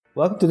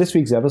Welcome to this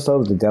week's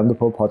episode of the Down the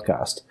Pub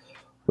podcast.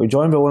 We're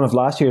joined by one of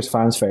last year's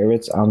fans'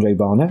 favourites, Andre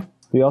Bona.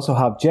 We also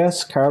have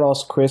Jess,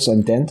 Carlos, Chris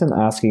and Denton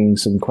asking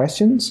some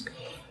questions.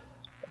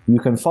 You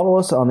can follow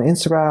us on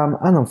Instagram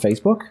and on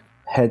Facebook.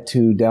 Head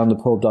to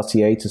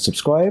downthepub.ca to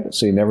subscribe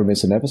so you never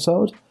miss an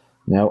episode.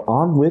 Now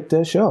on with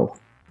the show.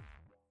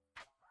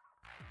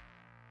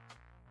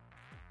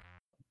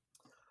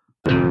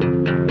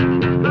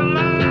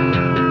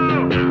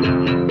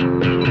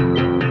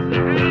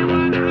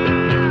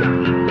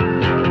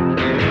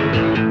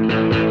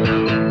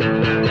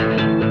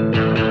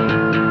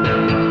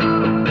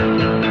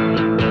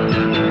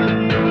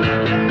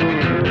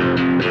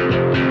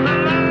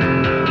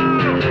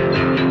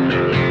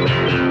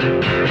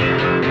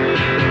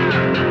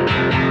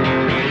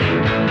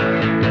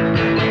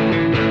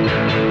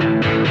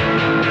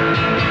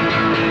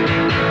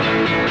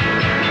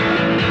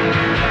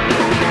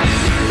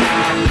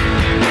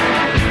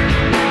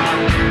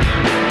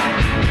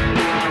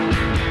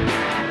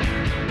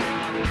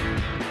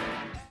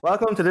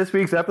 Welcome to this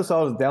week's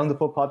episode of Down the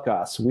Pub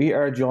podcast. We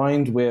are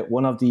joined with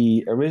one of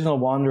the original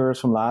Wanderers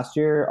from last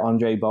year,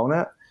 Andre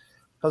Bona.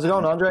 How's it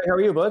going, Andre? How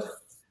are you, bud?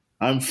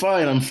 I'm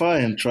fine.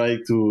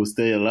 Trying to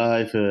stay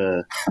alive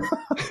in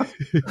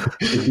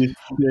this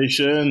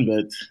situation,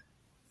 but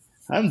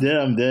I'm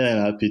there and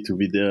happy to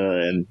be there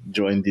and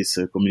join this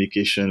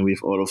communication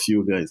with all of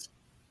you guys.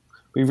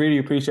 We really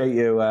appreciate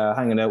you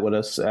hanging out with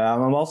us.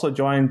 I'm also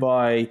joined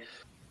by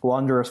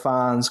Wanderers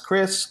fans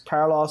Chris,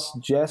 Carlos,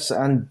 Jess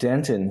and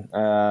Denton.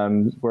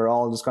 We're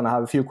all just going to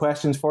have a few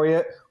questions for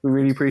you. We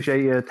really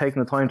appreciate you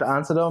taking the time to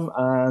answer them,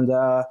 and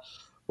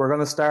we're going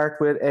to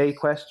start with a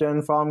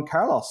question from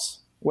Carlos.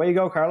 Where you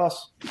go,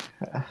 Carlos?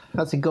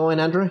 How's it going,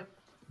 Andre?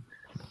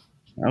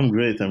 I'm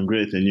great,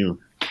 and you?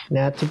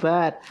 Not too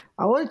bad.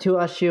 I wanted to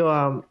ask you,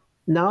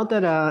 now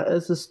that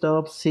it's a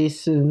stop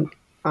season,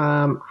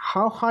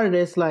 how hard it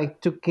is to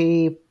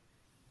keep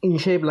in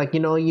shape?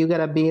 You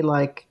gotta be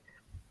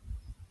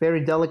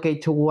very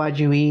delicate to what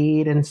you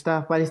eat and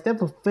stuff. But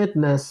instead of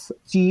fitness,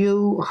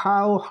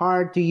 how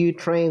hard do you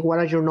train? What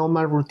are your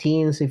normal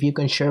routines, if you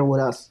can share with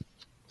us?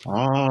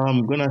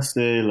 I'm gonna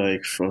say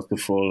first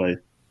of all,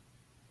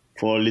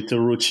 for a little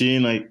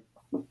routine,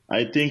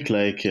 I think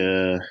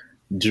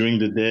during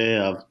the day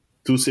I have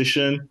two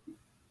sessions.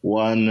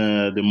 One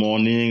the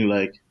morning,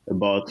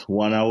 about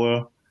 1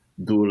 hour,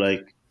 do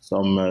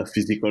some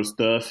physical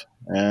stuff,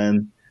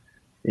 and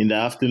in the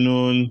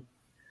afternoon,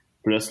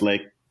 plus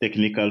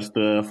technical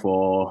stuff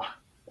or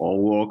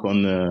work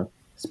on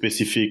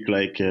specific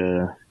think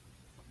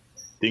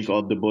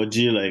of the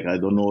body, I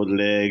don't know,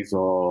 legs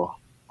or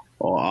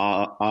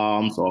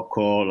arms or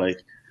core,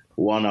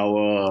 1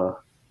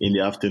 hour in the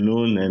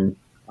afternoon. And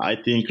I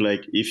think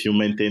if you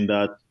maintain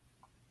that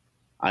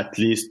at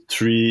least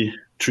three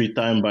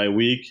times by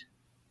week,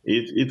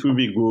 it will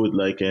be good,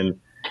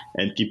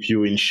 and keep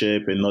you in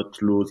shape and not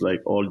lose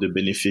all the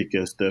benefit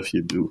stuff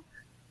you do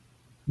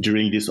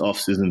during this off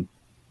season.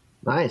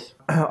 Nice.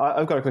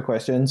 I've got a quick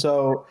question.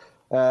 So,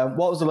 what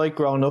was it like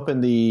growing up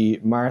in the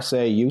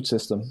Marseille youth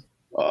system?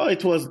 Oh,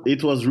 it was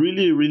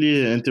really,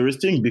 really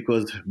interesting,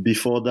 because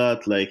before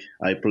that,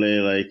 I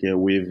play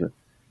with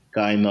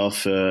kind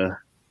of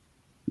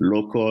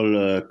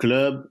local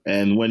club,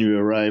 and when you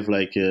arrive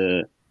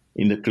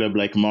in the club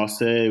like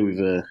Marseille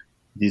with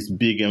this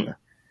big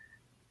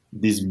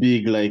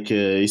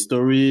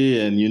history,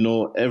 and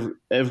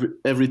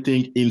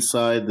everything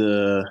inside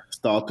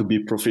start to be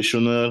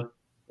professional.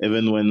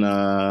 Even when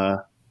I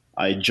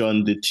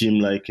joined the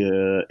team,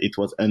 it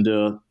was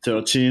under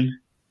 13,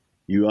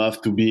 you have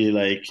to be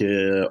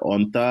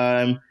on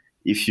time.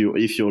 If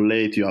you're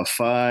late, you are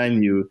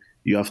fine. You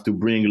have to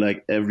bring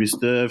every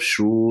stuff,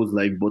 shoes,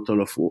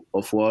 bottle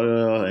of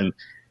water, and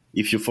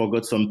if you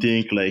forgot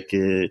something,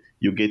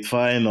 you get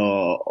fined,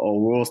 or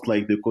worse,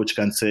 the coach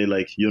can say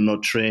you're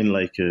not trained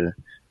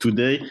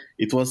today.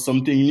 It was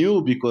something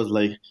new, because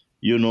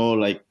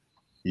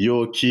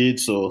you're a kid,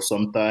 so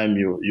sometimes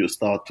you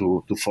start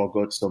to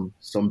forget something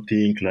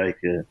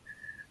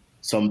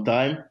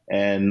sometime,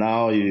 and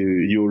now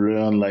you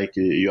learn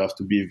you have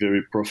to be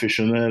very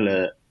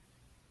professional,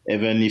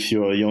 even if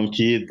you're a young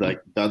kid.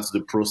 That's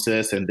the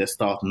process, and they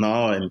start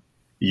now, and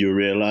you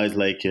realize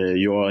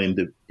you are in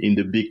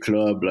the big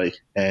club,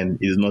 and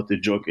it's not a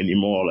joke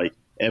anymore.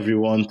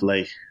 Everyone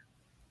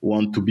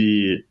want to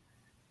be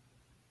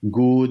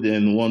good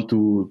and want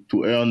to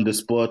earn the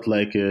spot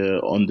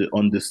on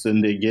the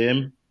Sunday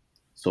game.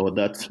 So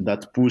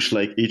that push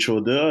each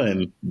other,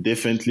 and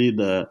definitely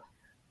that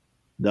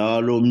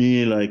allow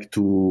me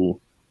to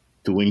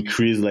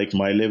increase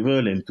my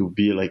level and to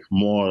be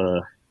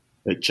more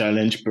a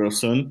challenge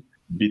person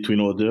between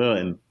other.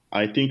 And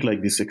I think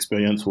this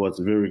experience was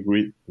very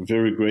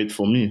great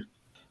for me.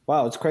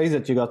 Wow, it's crazy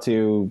that you got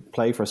to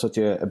play for such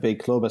a big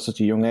club at such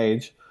a young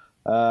age.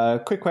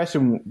 Quick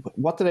question: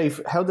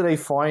 how do they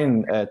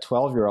find a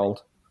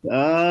 12-year-old?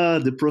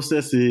 The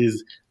process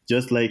is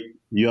just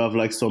you have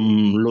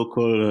some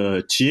local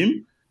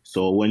team.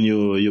 So when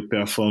you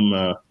perform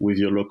with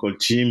your local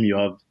team, you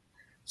have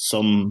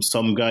some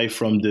guy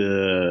from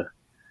the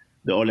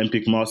the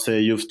Olympic Marseille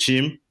youth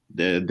team.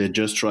 They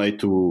just try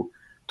to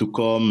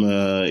come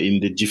in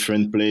the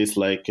different place,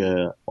 like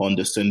on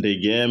the Sunday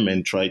game,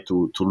 and try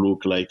to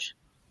look like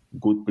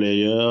good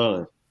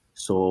player.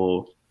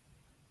 So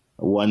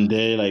one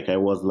day, like I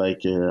was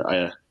like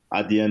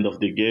at the end of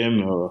the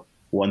game,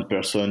 one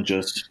person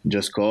just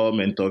come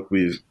and talk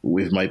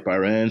with my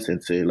parents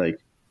and say like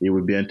it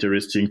would be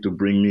interesting to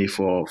bring me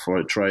for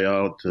a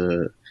tryout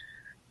to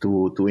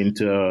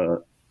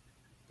enter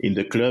in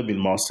the club in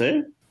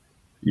Marseille.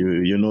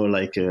 You know,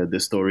 like the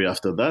story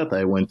after that.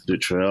 I went to the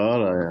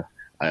trial.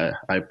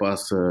 I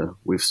passed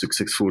with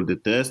successful the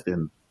test,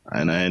 and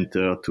I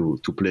entered to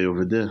play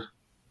over there.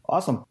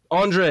 Awesome.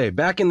 Andre,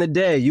 back in the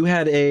day, you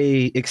had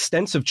a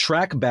extensive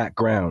track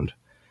background.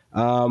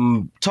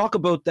 Talk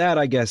about that,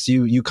 I guess.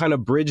 You kind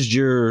of bridged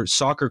your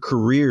soccer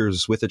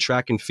careers with a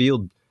track and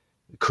field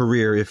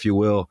career, if you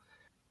will.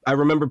 I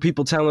remember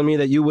people telling me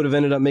that you would have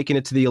ended up making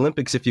it to the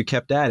Olympics if you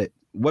kept at it.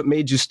 What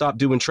made you stop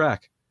doing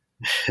track?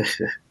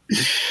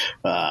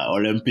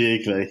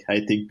 Olympic, like I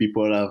think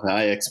people have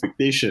high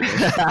expectations.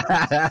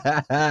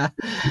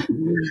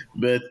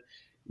 But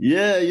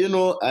yeah, you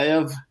know, I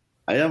have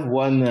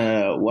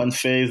one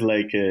phase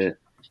like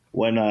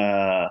when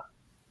I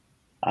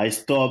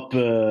stopped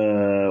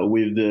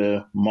with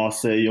the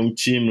Marseille young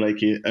team, like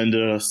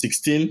under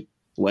 16,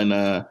 when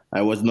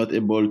I was not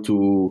able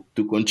to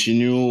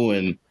continue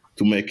and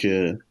to make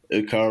a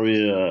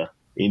career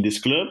in this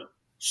club.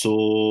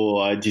 So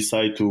I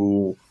decided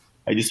to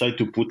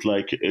put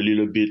like a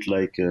little bit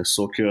like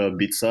soccer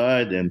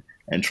beside and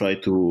try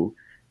to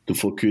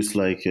focus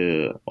like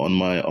on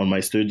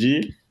my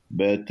study.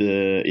 But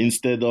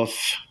instead of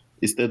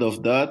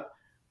that,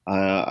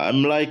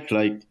 I'm like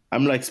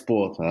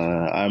sport.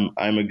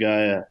 I'm a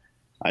guy.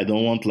 I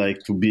don't want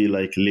like to be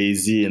like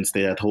lazy and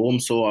stay at home.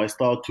 So I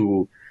start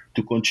to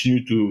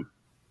continue to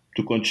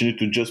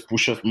just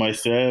push up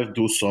myself,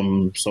 do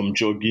some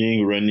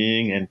jogging,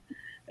 running,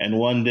 and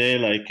one day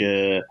like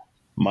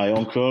my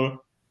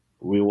uncle,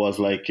 we was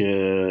like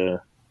a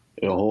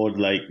whole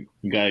like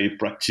guy who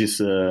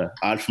practice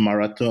half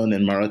marathon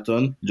and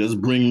marathon, just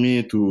bring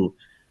me to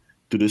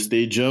the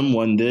stadium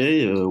one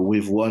day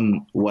with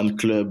one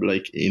club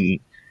like in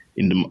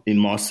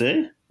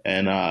Marseille,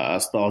 and I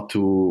start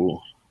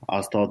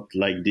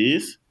like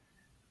this,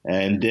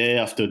 and day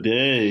after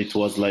day it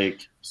was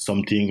like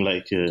something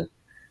like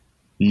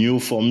new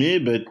for me,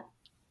 but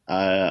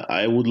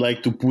I would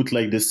like to put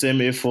like the same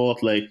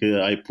effort like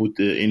I put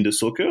in the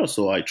soccer.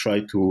 So I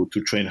try to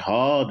train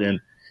hard, and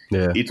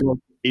Yeah.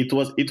 it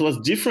was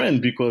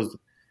different because,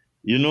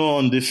 you know,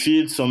 on the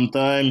field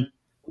sometimes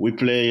we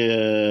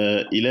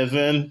play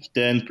 11,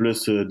 10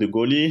 plus the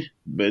goalie,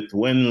 but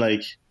when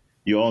like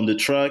you're on the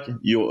track,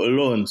 you're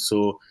alone.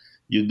 So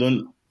you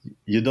don't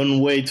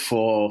wait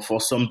for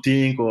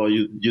something, or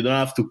you don't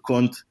have to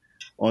count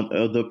on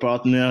other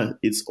partner.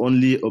 It's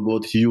only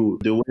about you.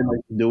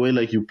 The way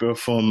like you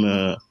perform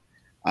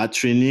at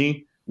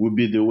training would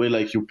be the way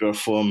like you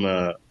perform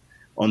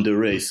on the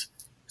race.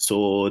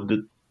 So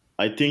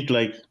I think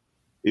like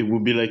it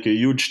would be like a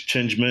huge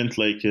changement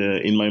like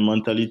in my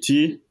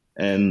mentality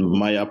and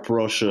my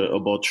approach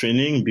about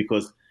training,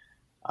 because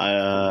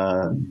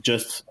I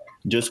just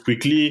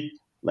quickly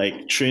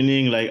like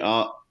training like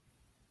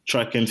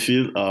track and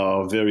field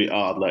are very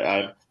hard. Like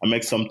I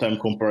make sometimes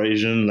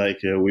comparison like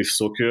with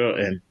soccer,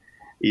 and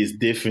it's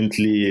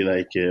definitely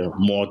like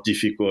more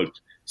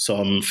difficult.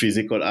 Some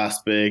physical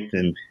aspect,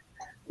 and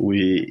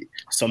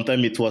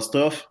sometimes it was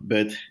tough,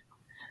 but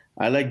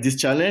I like this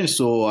challenge,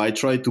 so I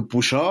try to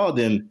push hard.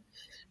 And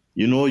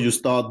you know, you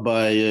start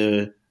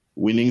by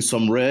winning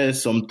some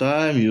race.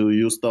 Sometimes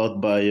you start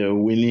by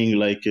winning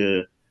like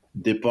a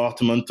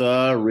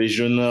departmental,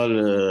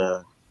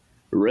 regional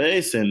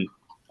race, and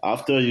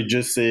after you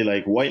just say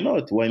like, why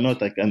not?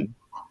 I can.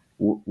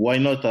 Why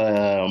not?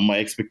 My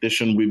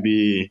expectation will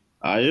be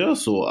higher.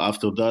 So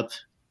after that,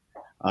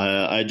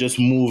 I just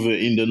move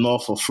in the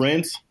north of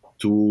France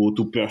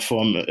to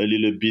perform a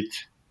little bit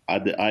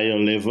at the higher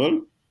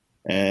level,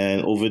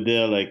 and over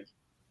there, like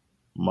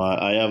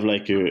I have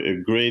like a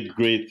great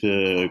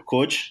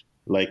coach,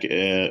 like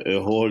a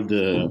whole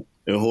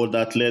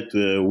athlete.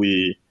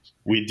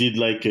 We did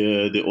like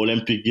the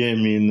Olympic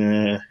game in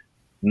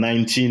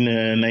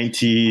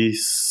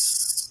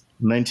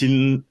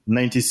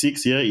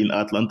 1996, yeah, in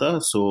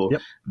Atlanta. So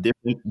Yep.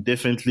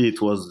 definitely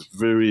it was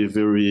very,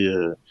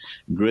 very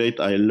great.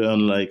 I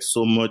learned like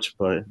so much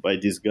by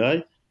this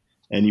guy,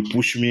 and he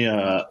pushed me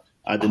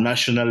at the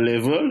national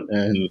level,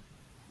 and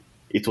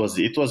it was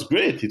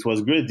great. It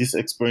was great. This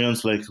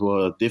experience like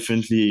was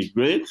definitely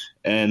great.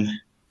 And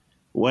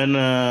when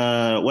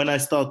I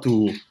start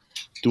to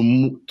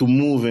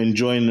move and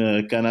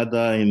join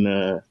Canada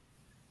in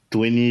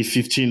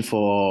 2015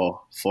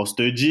 for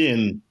study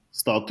and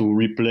start to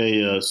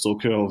replay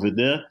soccer over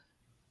there,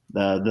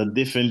 that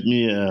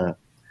definitely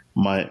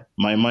my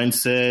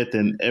mindset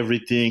and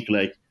everything,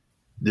 like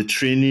the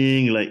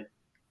training, like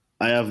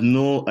I have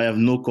no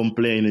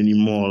complaint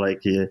anymore.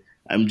 Like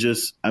I'm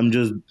just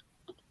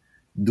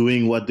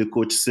doing what the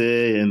coach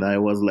say, and I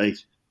was like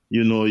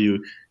you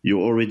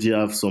already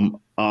have some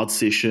hard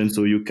sessions,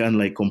 so you can't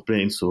like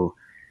complain. So,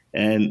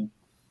 and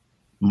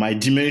my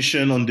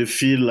dimension on the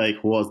field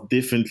like was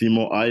definitely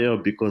more higher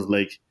because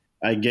like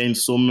I gained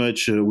so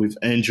much with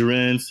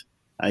endurance.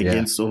 I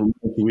gained so much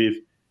with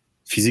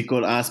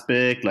physical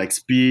aspect like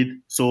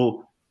speed.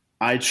 So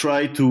I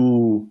try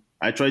to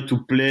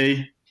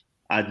play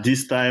at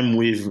this time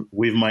with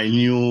my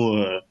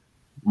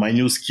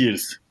new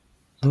skills.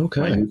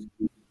 Okay.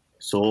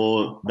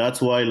 So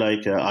that's why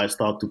like I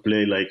start to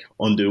play like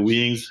on the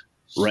wings,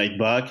 right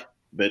back.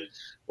 But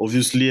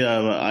obviously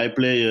I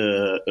play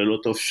a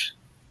lot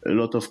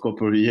of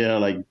couple year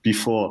like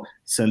before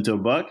center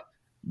back.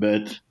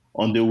 But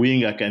on the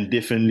wing I can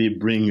definitely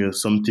bring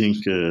something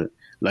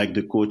like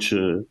the coach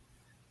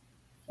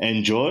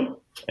enjoy,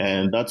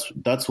 and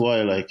that's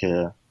why like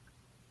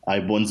I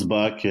bounce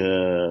back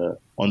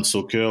on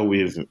soccer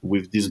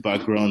with this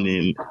background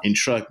in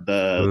track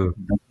that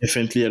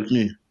definitely helped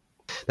me.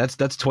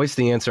 That's twice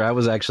the answer I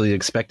was actually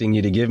expecting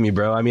you to give me,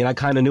 bro. I mean, I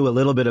kind of knew a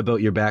little bit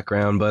about your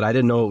background, but I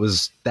didn't know it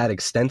was that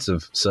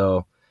extensive.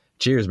 So,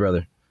 cheers,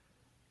 brother.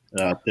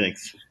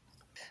 Thanks.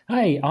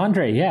 Hi,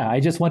 Andre. Yeah,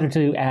 I just wanted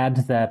to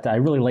add that I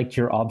really liked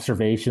your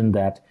observation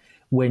that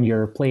when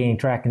you're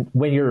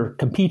when you're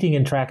competing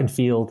in track and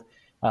field,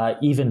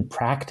 even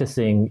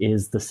practicing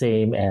is the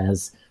same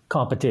as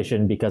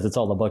competition because it's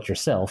all about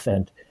yourself.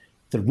 And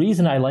the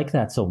reason I like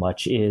that so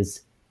much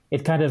is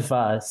it kind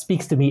of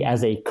speaks to me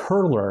as a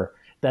curler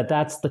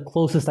that's the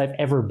closest I've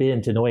ever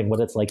been to knowing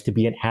what it's like to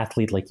be an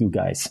athlete like you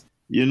guys.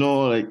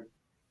 Like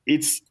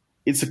it's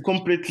a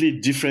completely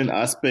different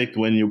aspect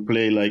when you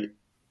play like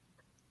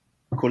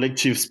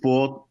collective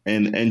sport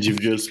and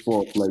individual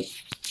sport. Like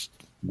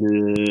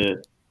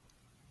the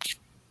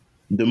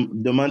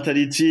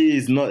mentality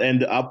is not,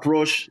 and the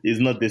approach is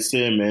not the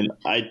same. And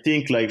I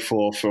think like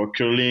for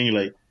curling,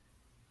 like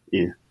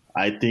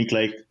I think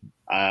like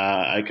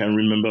I can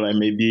remember like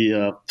maybe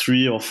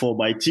 3 or 4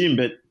 by team,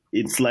 but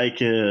it's like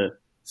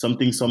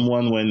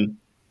when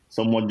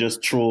someone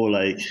just throw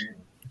like,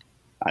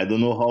 I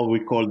don't know how we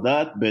call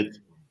that, but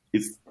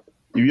it's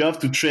you have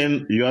to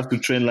train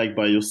like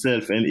by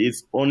yourself, and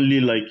it's only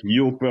like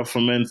your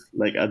performance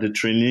like at the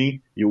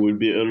training you will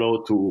be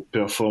allowed to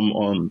perform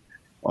on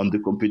the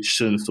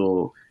competition.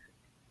 So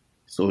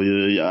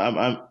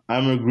yeah,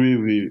 I'm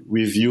agree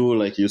with you,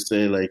 like you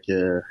say, like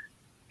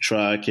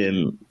track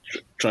and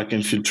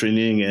field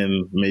training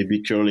and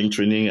maybe curling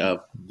training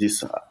have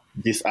this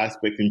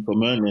aspect in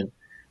common, and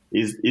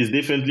is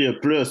definitely a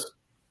plus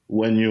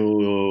when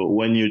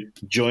you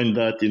join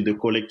that in the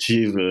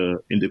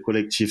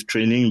collective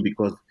training,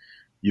 because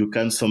you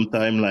can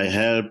sometimes like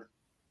help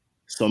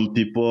some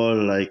people,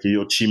 like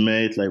your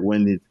teammate, like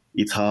when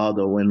it's hard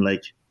or when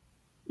like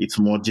it's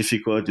more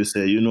difficult. You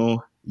say,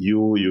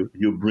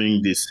 you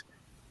bring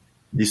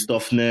this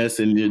toughness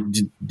and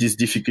this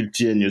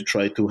difficulty, and you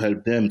try to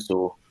help them.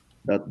 So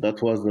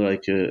that was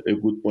like a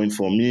good point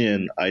for me,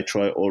 and I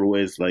try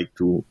always like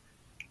to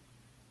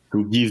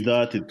give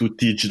that, to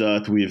teach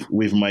that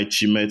with my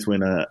teammates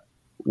when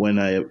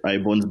I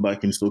bounce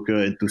back in soccer,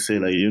 and to say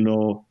like,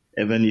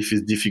 even if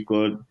it's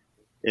difficult,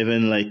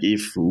 even like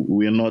if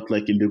we're not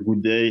like in the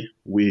good day,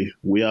 we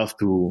have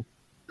to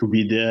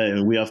be there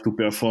and we have to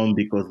perform,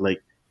 because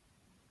like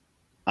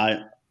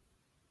I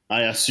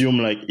assume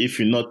like if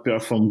you not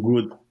perform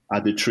good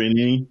at the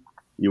training,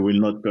 you will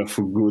not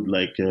perform good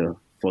like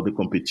for the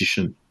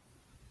competition.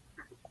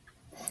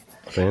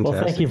 Fantastic.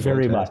 Well, thank you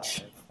very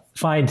much.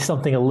 Find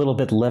something a little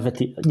bit of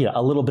levity,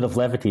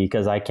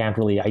 because I can't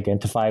really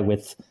identify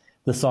with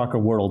the soccer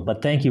world.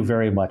 But thank you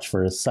very much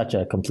for such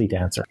a complete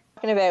answer.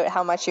 Talking about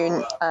how much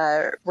you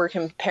were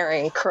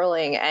comparing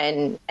curling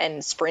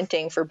and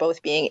sprinting for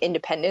both being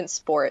independent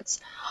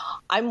sports,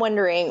 I'm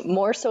wondering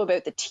more so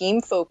about the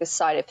team focus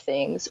side of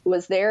things.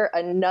 Was there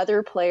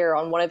another player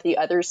on one of the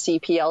other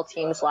CPL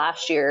teams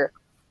last year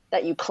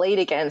that you played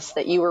against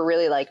that you were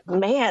really like,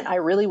 man, I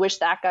really wish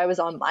that guy was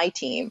on my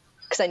team?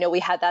 Because I know we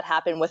had that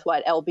happen with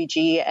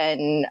LGB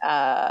and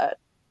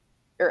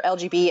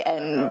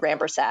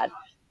Rampersad.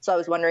 So I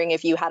was wondering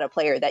if you had a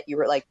player that you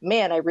were like,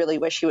 man, I really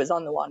wish he was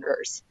on the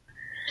Wanderers.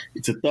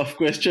 It's a tough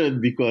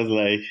question, because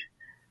like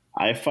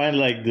I find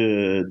like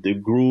the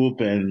group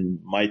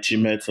and my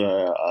teammates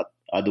at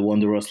the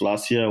Wanderers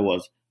last year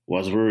was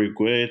very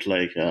great.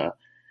 Like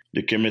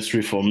the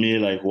chemistry for me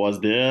like was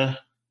there.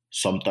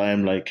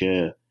 Sometimes like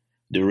the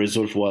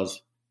result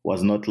was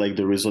not like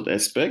the result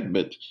expect,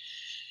 but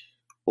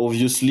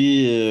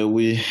obviously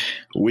we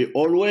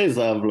always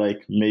have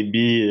like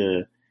maybe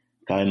a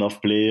kind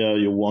of player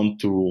you want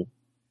to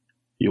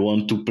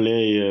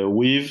play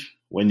with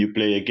when you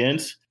play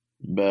against.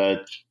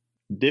 But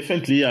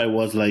definitely I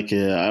was like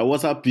I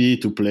was happy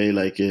to play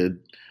like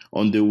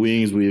on the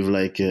wings with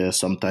like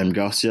sometime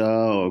Garcia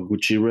or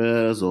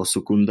Gutierrez or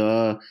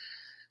Secunda.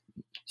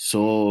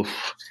 So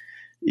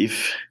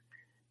if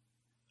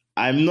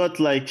I'm not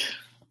like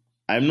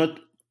gonna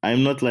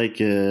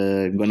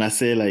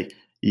say like,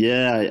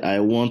 yeah,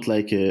 I want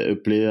like a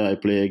player I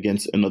play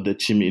against another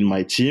team in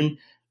my team.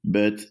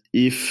 But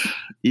if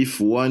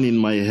one in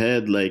my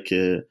head like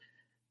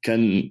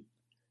can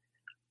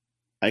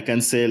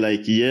say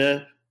like,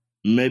 yeah,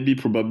 maybe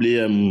probably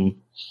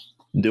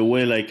the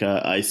way like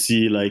I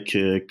see like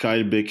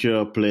Kyle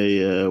Baker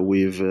play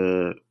with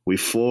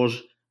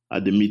Forge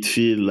at the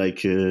midfield,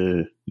 like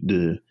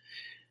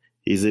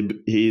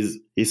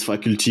his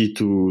faculty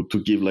to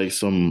give like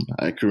some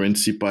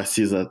accuracy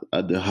passes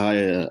at the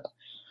high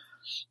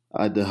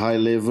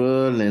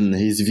level, and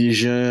his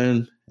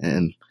vision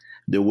and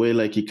the way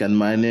like he can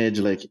manage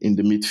like in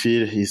the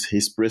midfield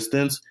his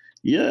presence.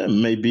 Yeah,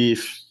 maybe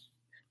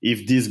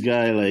if this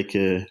guy like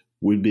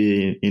will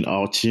be in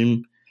our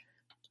team,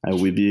 I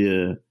will be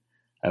a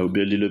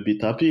little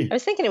bit happy. I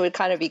was thinking it would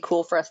kind of be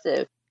cool for us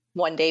to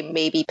one day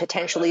maybe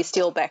potentially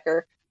steal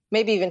Becker,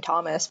 maybe even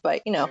Thomas,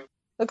 but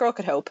the girl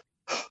could hope.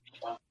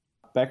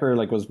 Becker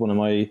like was one of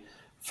my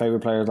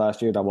favorite players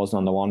last year that wasn't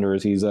on the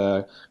Wanderers. He's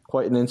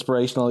quite an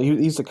inspirational.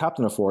 He's the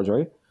captain of Forge,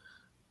 right?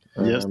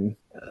 Yes.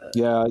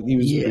 Yeah,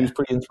 he was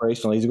pretty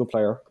inspirational. He's a good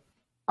player.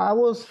 I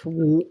was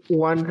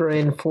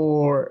wondering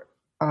for.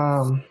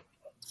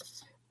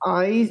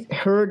 I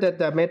heard that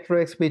the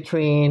metrics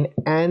between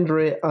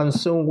Andre and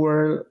Zoom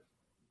were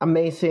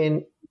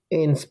amazing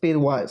in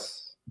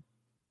speed-wise.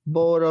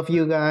 Both of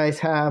you guys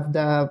have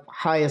the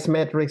highest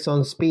metrics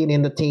on speed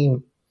in the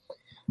team.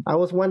 I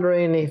was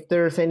wondering if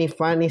there's any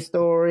funny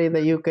story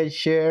that you could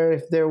share,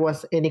 if there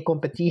was any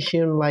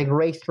competition like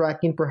race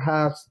tracking,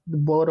 perhaps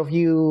both of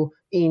you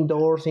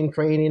indoors in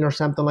training or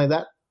something like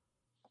that.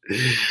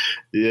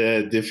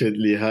 Yeah,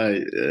 definitely.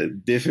 Hi,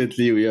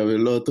 definitely. We have a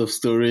lot of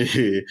story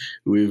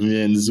with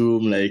me and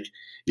Zoom. Like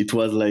it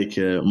was like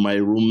my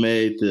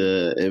roommate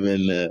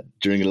even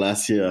during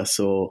last year.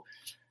 So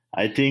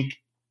I think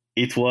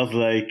it was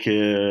like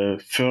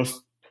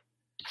first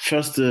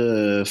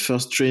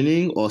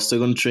training or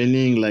second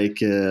training,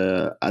 like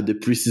at the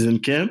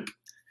preseason camp,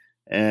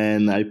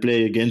 and I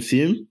play against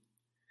him.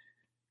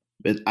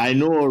 But I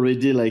know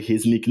already like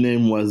his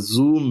nickname was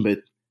Zoom, but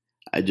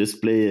I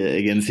just play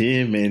against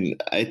him, and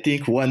I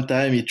think one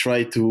time he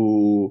tried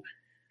to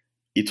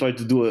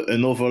do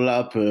an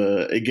overlap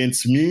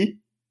against me,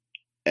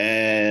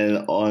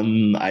 and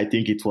I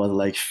think it was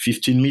like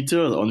 15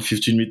 meters,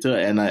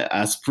 and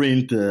I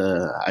sprint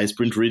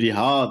really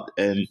hard,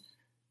 and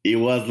it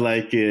was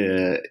like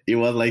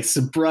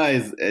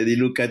surprised, and he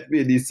looked at me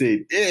and he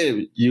said,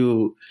 "Hey,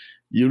 you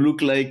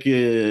look like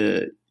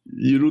you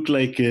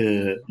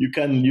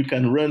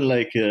can run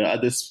like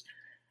at this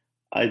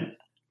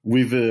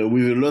with a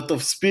lot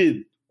of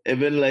speed,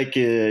 even like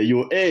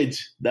your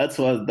age." That's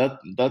why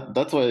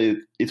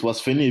it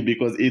was funny,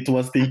 because it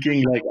was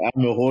thinking like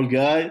I'm a whole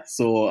guy,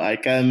 so I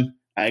can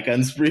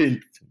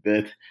sprint.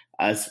 But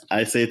as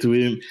I say to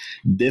him,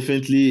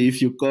 definitely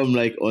if you come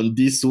like on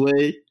this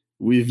way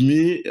with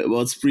me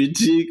about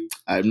sprinting,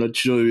 I'm not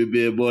sure you'll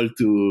be able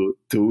to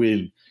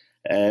win.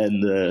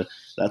 And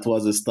that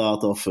was the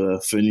start of a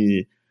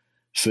funny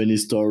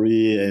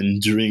story.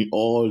 And during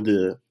all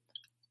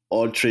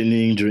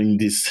training during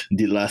the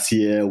last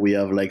year, we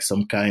have like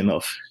some kind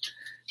of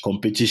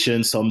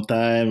competition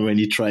sometime when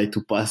he tried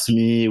to pass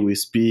me with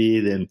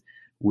speed, and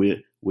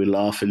we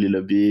laugh a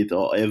little bit,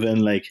 or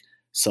even like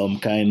some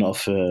kind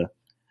of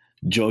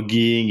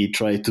jogging. He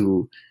tried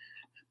to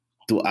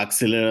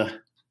accelerate,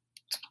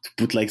 to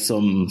put like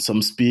some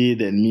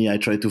speed, and me, I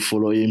tried to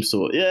follow him.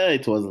 So yeah,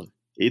 it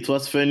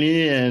was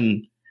funny,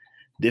 and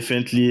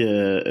definitely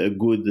a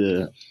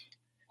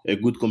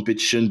good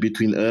competition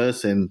between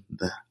us. And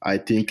I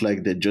think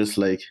like they just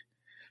like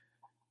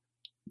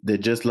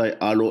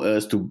allow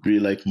us to be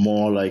like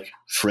more like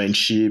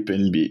friendship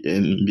and be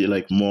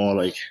like more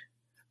like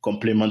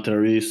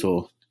complementary.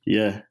 So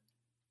yeah.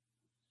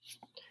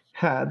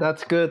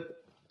 That's good.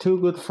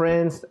 2 good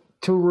friends,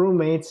 2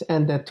 roommates,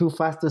 and the 2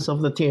 fastest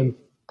of the team.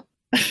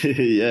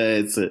 Yeah,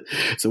 it's a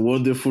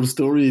wonderful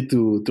story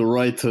to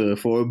write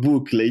for a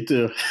book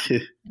later.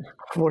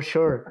 For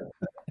sure.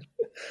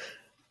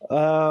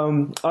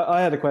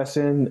 I had a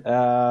question.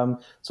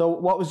 So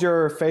what was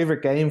your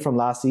favorite game from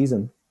last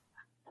season?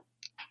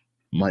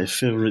 My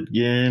favorite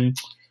game?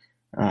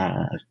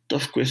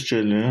 Tough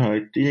question.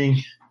 I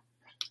think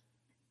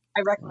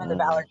I recommend the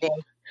Valor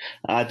game.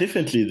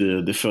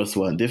 Definitely the first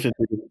one.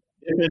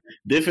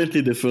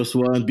 Definitely the first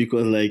one,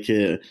 because like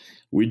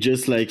we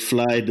just like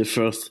fly the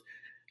first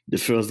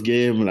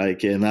game,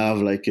 like, and have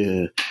like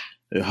a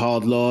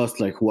hard loss,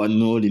 like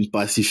 1-0 in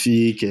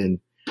Pacific, and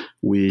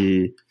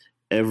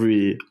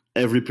every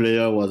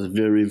player was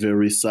very,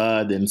 very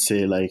sad and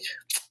say like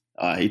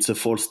it's a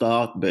false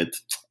start, but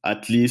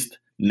at least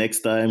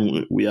next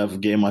time we have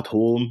game at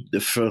home,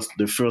 the first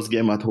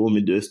game at home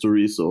in the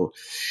history. So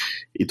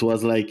it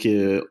was like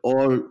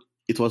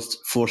it was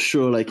for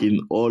sure like in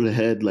all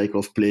head like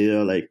of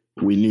player, like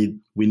we need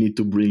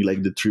to bring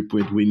like the 3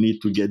 point, we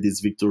need to get this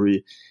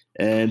victory.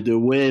 And the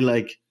way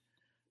like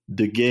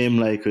the game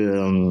like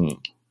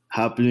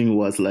happening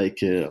was like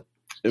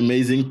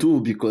amazing too,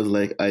 because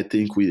like I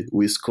think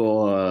we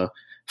score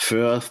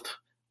first,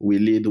 we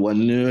lead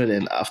 1-0,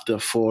 and after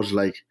Forge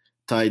like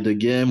tied the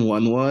game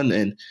 1-1,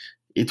 and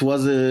it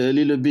was a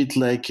little bit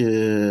like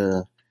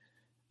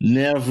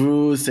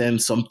nervous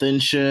and some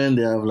tension.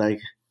 They have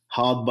like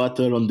hard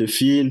battle on the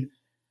field.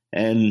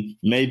 And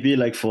maybe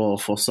like for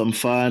some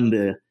fan,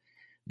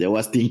 they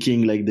was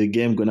thinking like the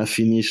game gonna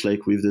finish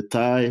like with the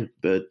tie,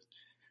 but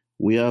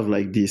we have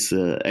like this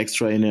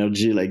extra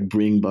energy like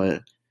bring by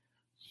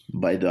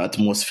the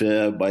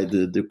atmosphere, by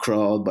the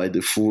crowd, by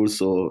the full.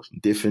 So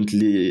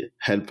definitely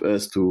help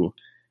us to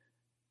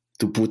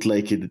put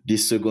like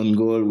this second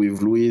goal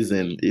with Luis,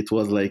 and it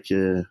was like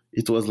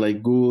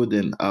good.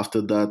 And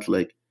after that,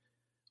 like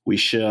we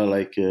share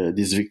like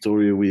this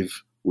victory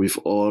with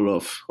all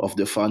of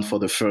the fans for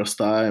the first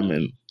time,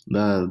 and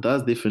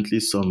that's definitely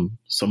some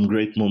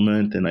great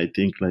moment. And I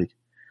think like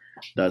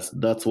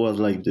that was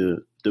like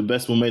the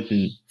best moment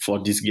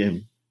for this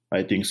game.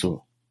 I think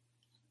so.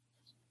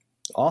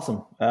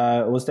 Awesome.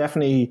 It was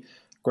definitely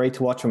great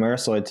to watch from our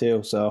side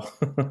too. So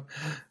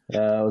it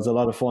was a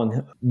lot of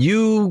fun.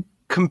 You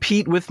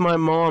compete with my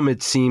mom,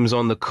 it seems,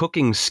 on the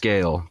cooking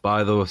scale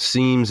by the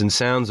seams and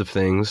sounds of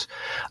things.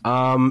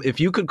 If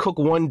you could cook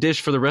one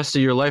dish for the rest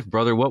of your life,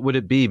 brother, what would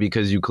it be?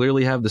 Because you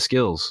clearly have the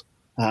skills.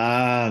 No,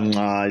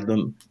 I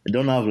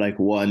don't have like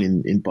one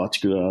in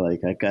particular.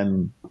 Like I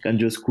can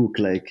just cook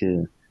like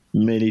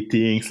many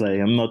things. Like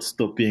I'm not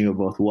stopping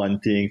about one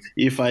thing.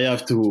 If I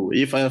have to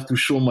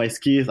show my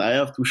skills, I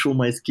have to show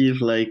my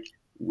skills like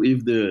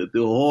with the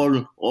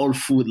whole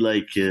food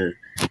like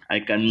I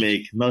can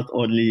make, not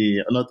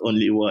only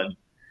one.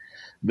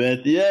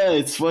 But yeah,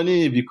 it's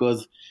funny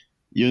because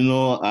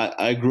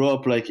I grew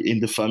up like in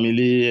the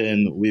family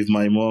and with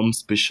my mom,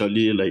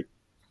 especially like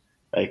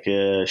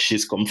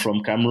she's come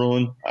from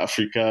Cameroon,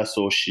 Africa,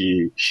 so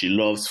she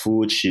loves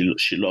food, she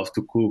loves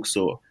to cook.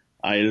 So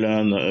I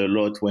learned a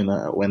lot when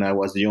I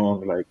was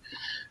young, like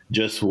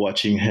just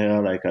watching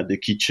her like at the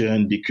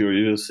kitchen, be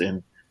curious.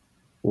 And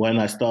when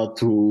I start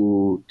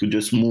to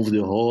just move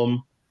the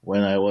home,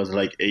 when I was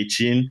like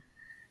 18,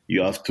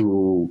 you have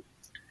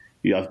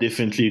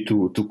definitely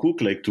to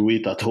cook, like to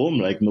eat at home,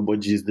 like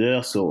nobody's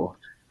there. So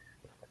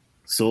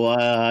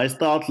I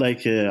start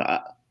like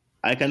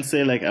I can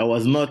say like I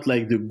was not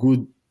like the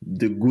good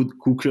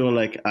cooker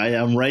like I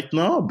am right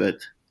now, but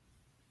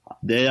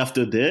day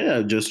after day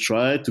I just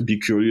try to be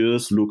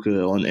curious, look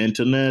on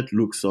internet,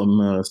 look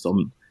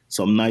some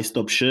nice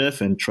Top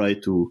Chef, and try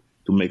to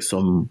make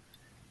some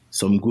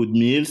good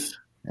meals.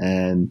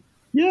 And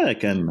yeah, I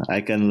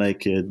can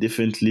like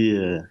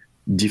definitely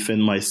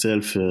defend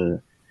myself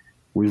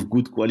with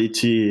good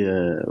quality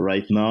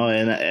right now.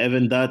 And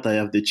even that, I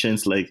have the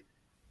chance like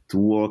to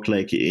work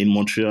like in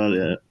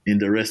Montreal in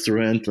the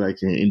restaurant,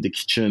 like in the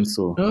kitchen.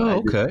 So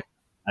okay.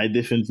 I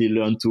definitely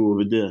learned too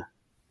over there.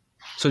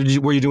 So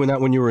were you doing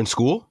that when you were in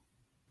school?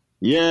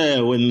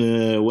 Yeah,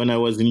 when I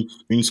was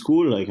in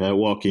school, like I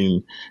work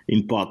in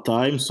part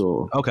time.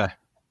 So okay.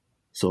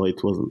 So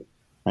it was,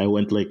 I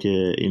went like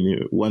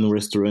in one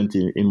restaurant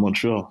in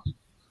Montreal.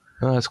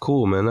 Oh, that's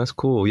cool, man. That's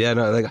cool. Yeah,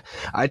 no, like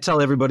I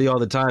tell everybody all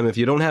the time, if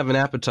you don't have an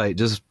appetite,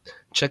 just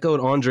check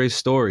out Andre's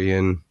story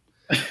and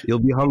you'll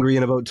be hungry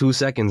in about 2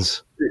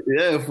 seconds.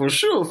 Yeah, for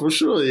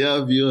sure. You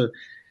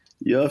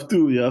have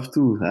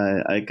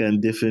to. I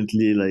can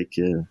definitely like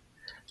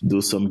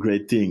do some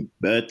great thing.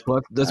 But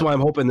well, that's why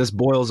I'm hoping this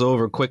boils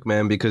over quick,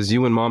 man, because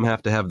you and mom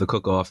have to have the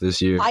cook-off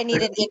this year. I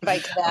need an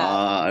invite to that.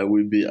 I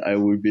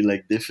will be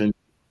like different.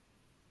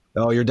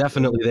 Oh, you're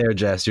definitely there,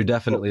 Jess. You're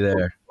definitely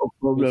there. No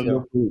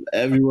problem.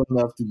 Everyone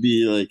have to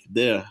be like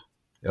there.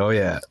 Oh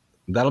yeah,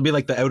 that'll be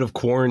like the out of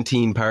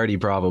quarantine party,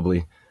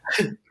 probably.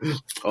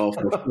 Oh,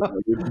 for sure.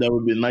 That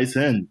would be a nice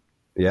hand.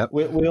 Yep.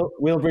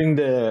 We'll bring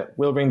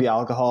the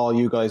alcohol.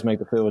 You guys make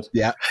the food.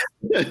 Yeah.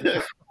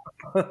 You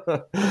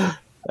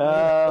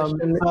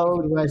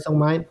guys don't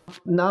mind.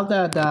 Now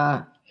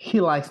that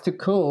he likes to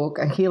cook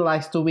and he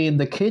likes to be in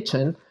the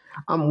kitchen,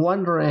 I'm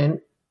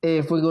wondering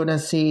if we're gonna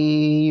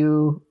see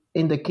you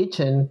in the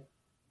kitchen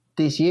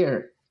this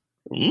year.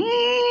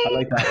 I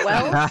like that.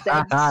 Well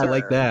said, I sir.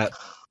 like that.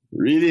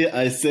 Really,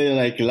 I say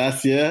like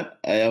last year,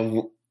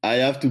 I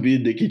have to be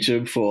in the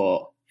kitchen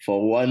for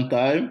one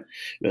time,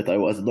 but I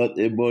was not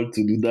able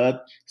to do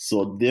that.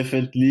 So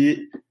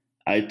definitely,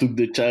 I took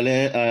the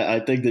challenge. I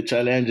take the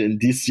challenge, and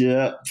this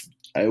year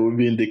I will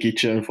be in the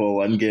kitchen for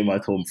one game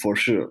at home for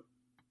sure.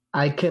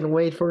 I can't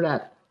wait for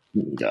that.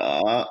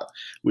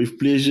 With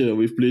pleasure.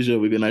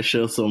 We're gonna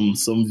share some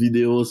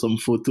videos, some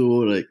photo.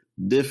 Like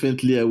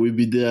definitely, I will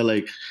be there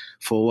like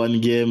for one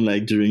game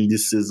like during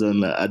this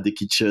season at the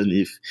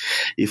kitchen.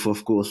 If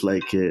of course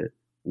like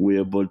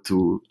we're able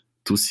to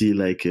see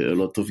like a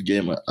lot of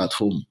game at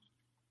home.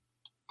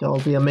 That'll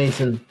be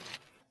amazing.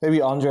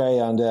 Maybe Andre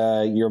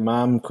and your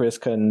mom, Chris,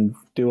 can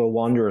do a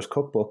Wanderers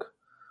cookbook.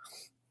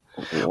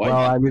 Well,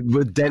 I mean,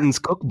 with Denton's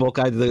cookbook,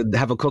 I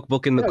have a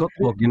cookbook in the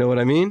cookbook. You know what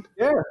I mean?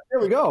 Yeah,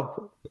 there we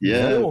go.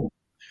 Yeah.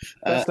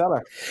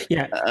 Bestseller.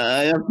 Yeah.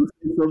 I have to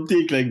say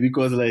something like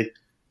because like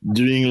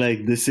during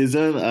like the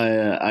season,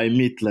 I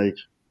meet like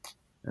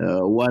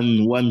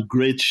one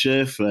great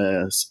chef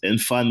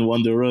and fan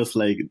Wanderers.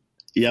 Like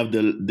he have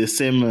the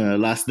same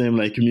last name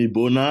like me,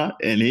 Bona,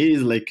 and he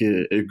is like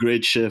a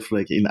great chef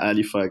like in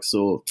Halifax.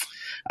 So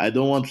I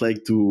don't want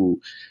like to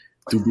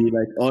be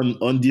like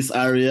on this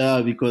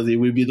area because he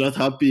will be not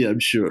happy, I'm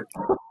sure.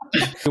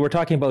 We're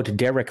talking about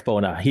Derek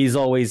Bona. He's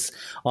always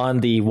on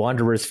the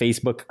Wanderers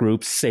Facebook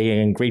groups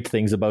saying great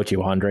things about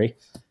you, Andre.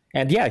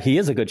 And yeah, he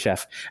is a good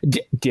chef. Do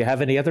you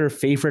have any other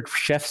favorite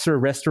chefs or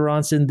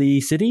restaurants in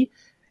the city?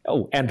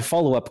 Oh, and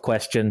follow-up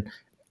question.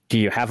 Do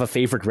you have a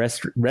favorite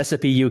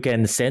recipe you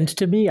can send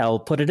to me? I'll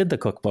put it in the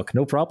cookbook.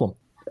 No problem.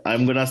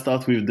 I'm gonna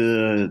start with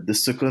the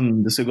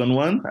second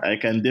one. I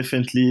can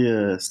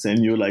definitely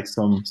send you like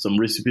some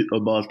recipe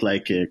about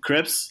like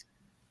crepes,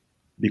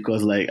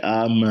 because like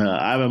I'm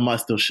a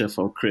master chef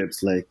of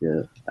crepes. Like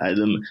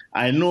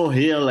I know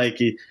here like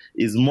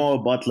it's more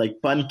about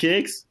like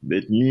pancakes,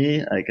 but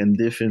me, I can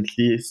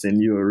definitely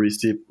send you a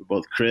recipe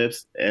about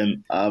crepes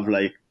and have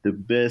like the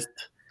best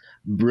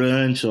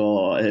brunch,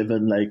 or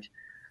even like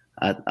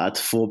at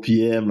 4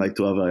 p.m. like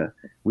to have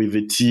with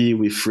a tea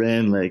with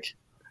friend, like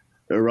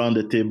around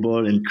the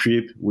table and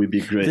crepe would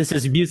be great. This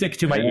is music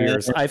to my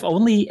ears. I've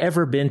only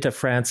ever been to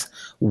France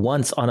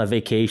once on a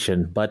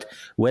vacation, but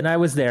when I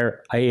was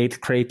there, I ate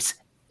crepes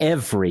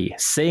every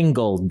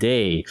single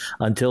day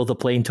until the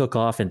plane took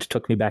off and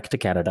took me back to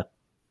Canada.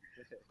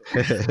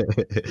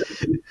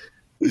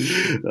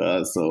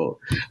 So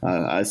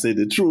I say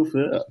the truth.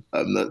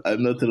 I'm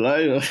not a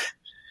liar.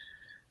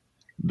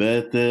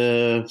 But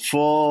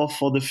for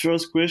the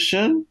first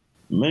question,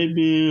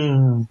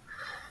 maybe.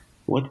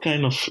 What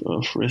kind of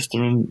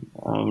restaurant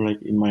I have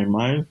like in my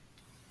mind?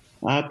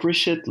 I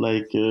appreciate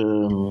like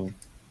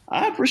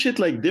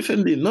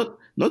definitely not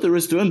a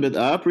restaurant, but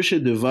I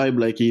appreciate the vibe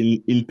like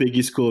in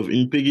Peggy's Cove.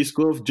 In Peggy's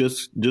Cove,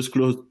 just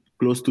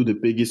close to the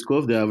Peggy's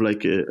Cove, they have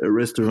like a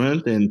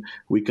restaurant, and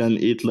we can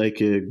eat like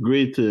a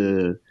great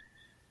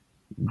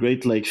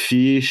like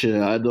fish,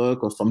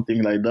 haddock or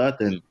something like that.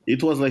 And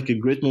it was like a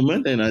great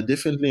moment, and I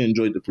definitely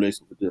enjoyed the place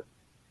over there.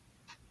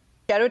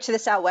 Shout out to the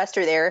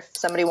Southwester there if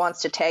somebody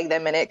wants to tag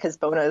them in it, because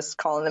Bona's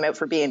calling them out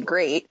for being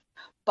great.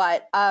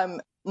 But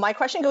my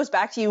question goes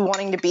back to you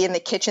wanting to be in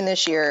the kitchen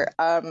this year.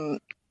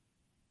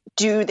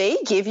 Do they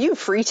give you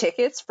free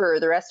tickets for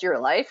the rest of your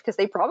life? Because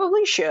they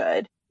probably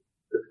should.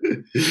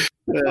 That's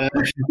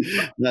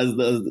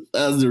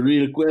the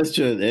real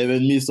question.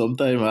 Even me,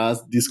 sometimes I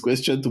ask this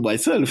question to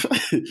myself.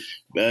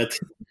 But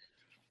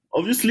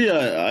obviously,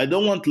 I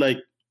don't want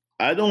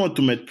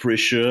to make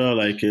pressure.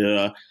 Like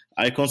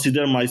I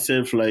consider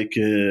myself like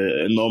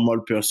a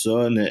normal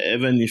person.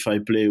 Even if I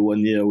play 1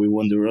 year with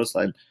Wanderers,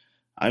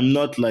 I'm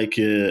not like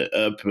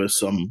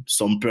some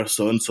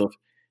person. So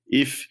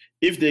if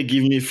they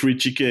give me free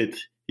ticket,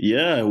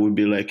 yeah, I would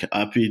be like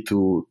happy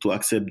to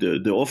accept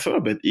the offer.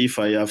 But if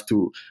I have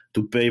to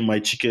pay my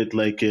ticket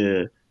like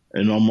a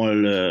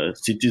normal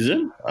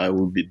citizen, I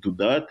will do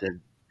that and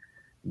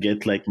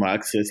get like my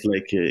access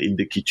like in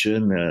the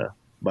kitchen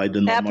by the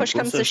normal push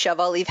process. Comes to shove,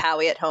 I'll leave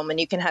Howie at home and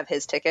you can have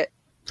his ticket.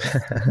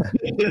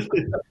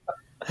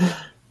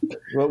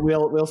 Well,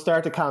 we'll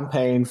start a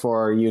campaign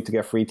for you to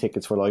get free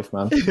tickets for life,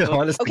 man.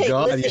 Honest to Okay,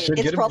 God, you listen, should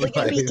it's get probably him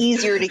going to be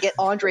easier to get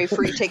Andre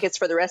free tickets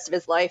for the rest of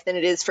his life than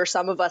it is for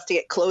some of us to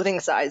get clothing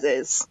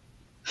sizes.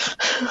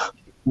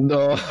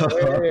 No.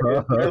 There we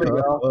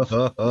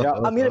go. Yeah.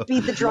 I'm going to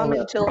beat the drum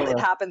until it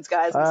happens,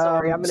 guys. I'm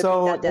sorry. I'm going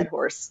to beat that dead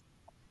horse.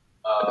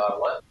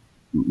 What?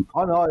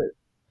 Oh, no.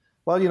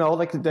 Well, you know,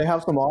 like they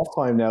have some off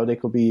time now. They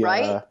could be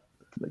right?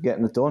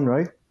 Getting it done,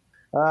 right?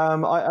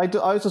 I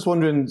was just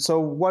wondering, so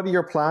what are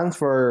your plans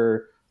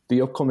for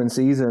the upcoming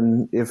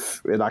season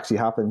if it actually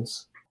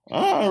happens?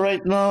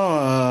 Right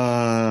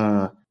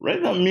now,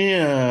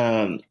 me,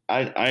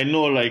 I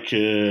know like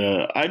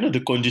I know the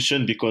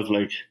condition because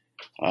like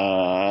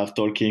I've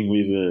talking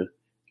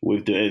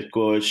with the head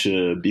coach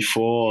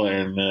before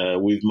and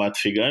with Matt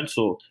Figan,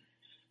 so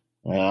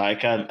I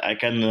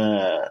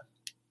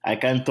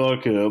can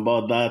talk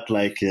about that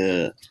like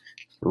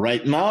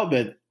right now,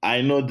 but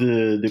I know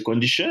the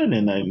condition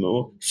and I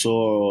know.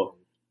 So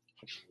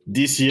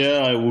this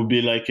year I will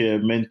be like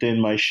maintain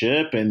my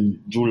shape and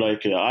do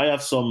like I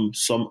have some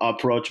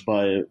approach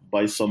by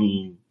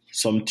some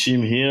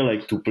team here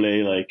like to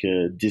play like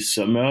this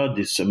summer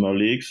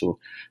league. So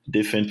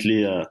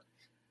definitely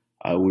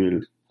I will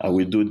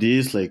do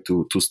this like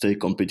to stay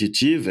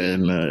competitive,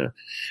 and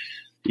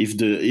if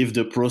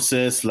the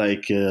process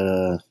like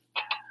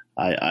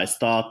I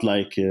start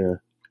like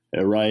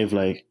arrive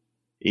like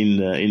in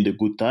the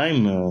good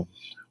time,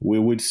 we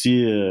will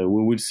see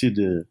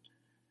the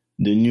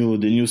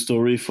new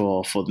story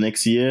for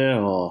next year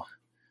or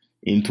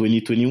in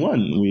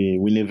 2021. We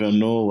never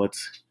know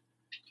what's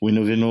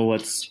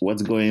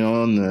going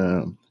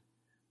on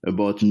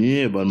about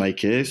me, about my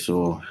case.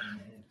 So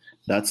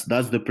that's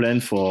the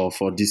plan for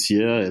this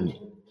year,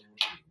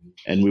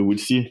 and we will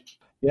see.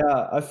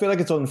 Yeah, I feel like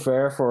it's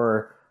unfair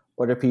for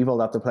other people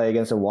that have to play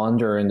against a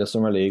Wanderer in the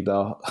Summer League,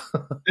 though.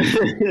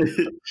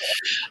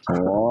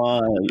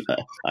 I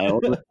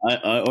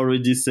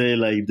already say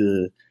like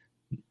the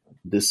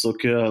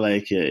soccer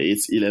like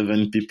it's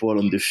 11 people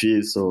on the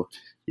field, so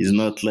it's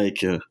not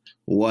like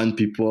one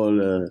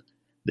people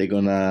they're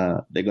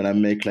gonna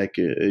make like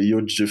a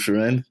huge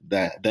difference.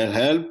 That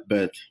help,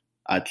 but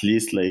at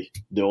least like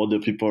the other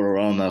people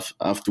around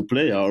have to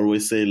play. I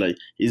always say like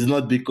it's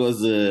not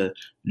because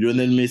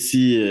Lionel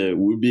Messi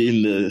will be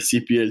in the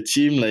CPL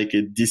team like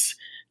this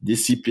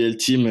CPL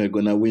team are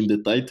gonna win the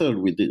title.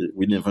 We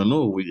never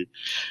know.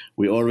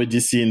 We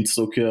already see in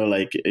soccer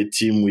like a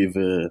team with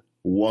a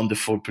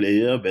wonderful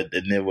player, but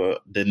they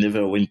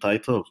never win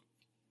title.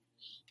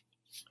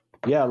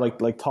 Yeah,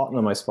 like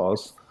Tottenham, I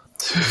suppose.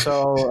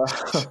 So,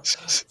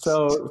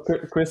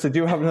 Chris, did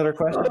you have another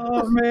question?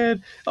 Oh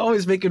man,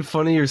 always making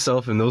fun of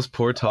yourself and those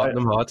poor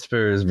Tottenham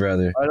Hotspurs,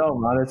 brother. I know,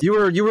 man. You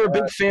were a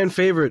big fan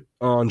favorite,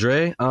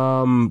 Andre.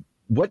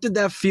 What did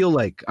that feel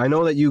like? I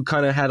know that you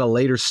kind of had a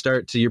later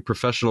start to your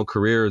professional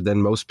career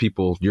than most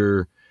people.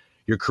 Your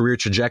career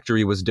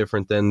trajectory was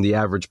different than the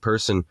average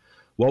person.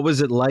 What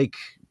was it like,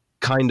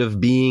 kind of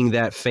being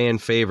that fan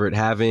favorite,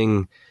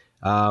 having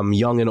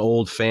young and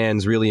old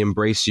fans really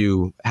embrace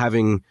you,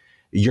 having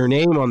your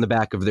name on the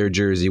back of their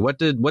jersey? What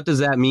does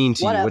that mean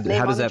to you?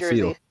 How does that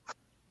feel?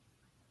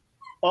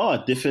 Oh,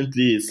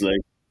 definitely. It's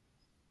like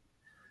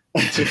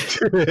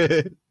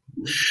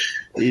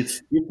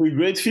it's a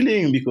great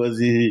feeling because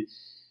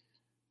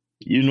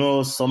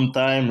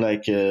sometimes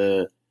like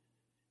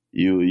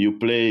you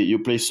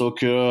play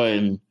soccer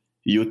and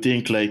you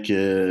think like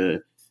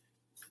even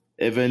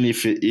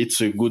if it's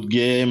a good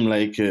game,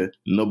 like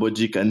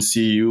nobody can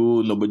see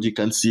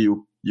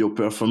your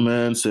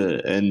performance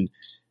and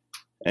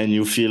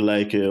you feel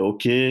like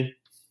okay,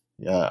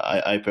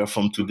 yeah, I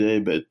performed today,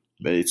 but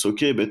it's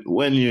okay. But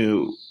when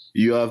you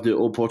have the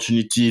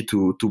opportunity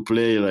to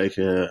play like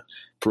a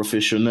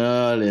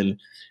professional, and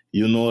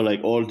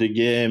like all the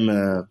game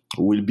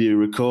will be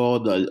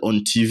recorded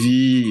on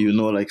TV,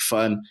 like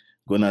fan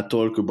gonna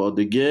talk about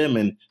the game,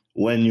 and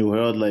when you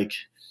heard like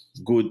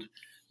good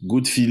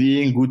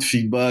feeling, good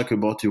feedback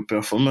about your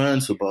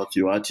performance, about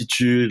your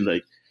attitude,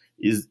 like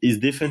is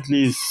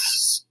definitely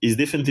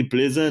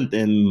pleasant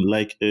and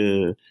like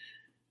a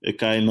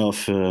kind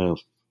of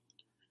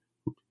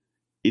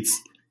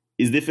it's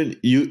different.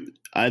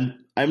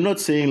 I'm not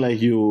saying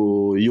like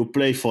you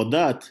play for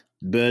that,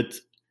 but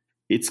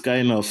it's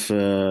kind of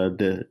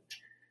the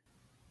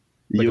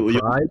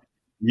pride.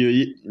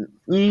 Yeah,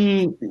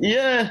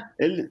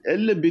 a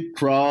little bit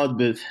proud,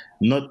 but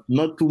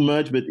not too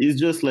much. But it's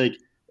just like,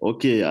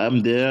 okay,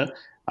 I'm there.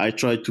 I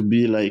try to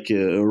be like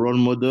a role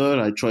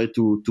model. I try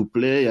to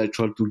play. I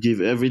try to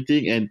give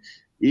everything. And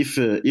if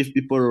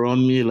people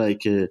around me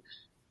like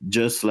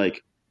just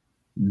like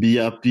be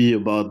happy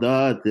about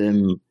that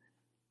and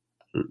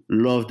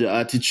love the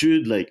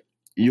attitude, like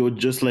you're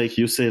just like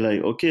you say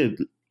like, okay,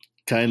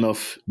 kind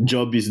of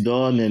job is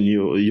done, and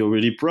you're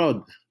really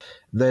proud.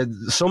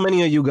 So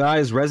many of you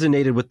guys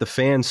resonated with the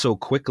fans so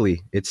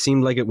quickly. It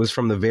seemed like it was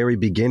from the very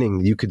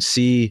beginning. You could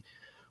see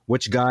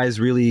which guys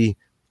really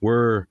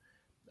were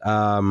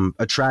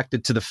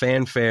attracted to the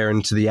fanfare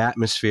and to the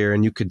atmosphere,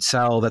 and you could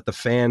tell that the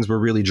fans were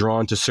really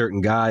drawn to certain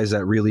guys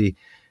that really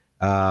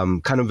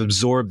kind of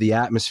absorbed the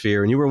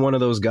atmosphere. And you were one of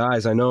those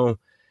guys. I know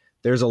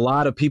there's a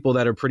lot of people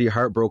that are pretty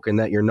heartbroken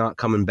that you're not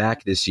coming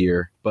back this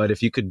year, but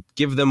if you could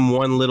give them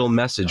one little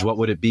message, what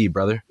would it be,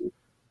 brother?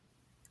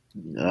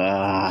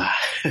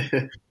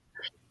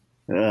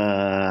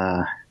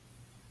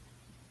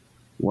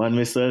 One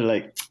message,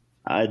 like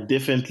I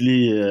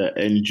definitely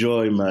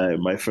enjoy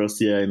my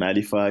first year in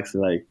Halifax,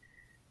 like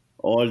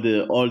all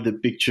the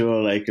picture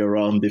like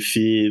around the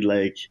field,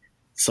 like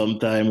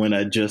sometime when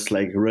I just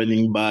like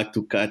running back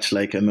to catch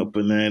like an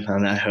opponent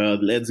and I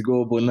heard "Let's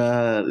go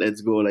Bona,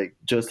 let's go," like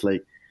just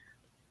like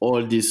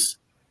all this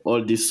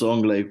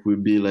song like will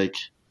be like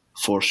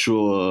for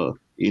sure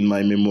in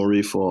my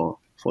memory for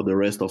the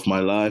rest of my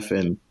life.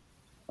 And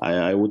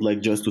I would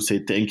like just to say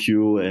thank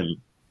you, and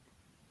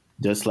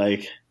just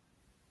like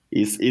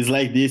it's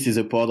like this is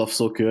a part of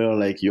soccer.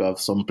 Like you have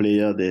some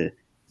player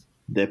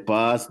they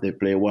pass, they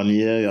play 1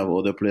 year. You have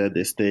other players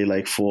they stay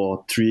like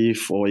 3,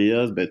 4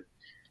 years. But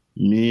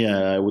me,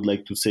 I would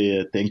like to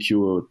say thank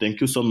you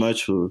so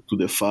much to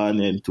the fan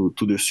and to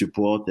the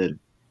support, and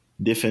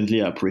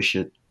definitely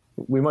appreciate.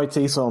 We might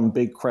see some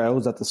big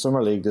crowds at the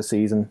Summer League this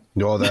season.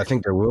 No, I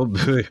think there will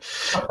be.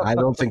 I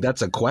don't think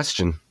that's a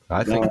question.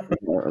 I think.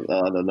 No.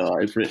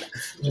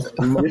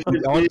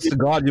 Honest to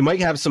God, you might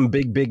have some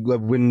big.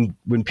 When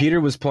Peter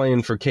was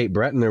playing for Cape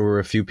Breton, there were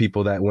a few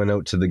people that went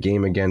out to the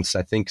game against,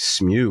 I think,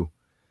 SMU,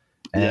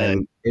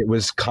 and it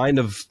was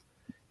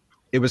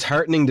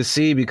heartening to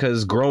see,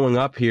 because growing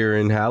up here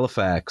in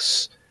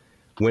Halifax,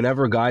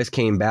 whenever guys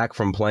came back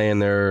from playing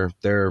their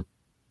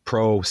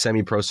pro,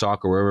 semi-pro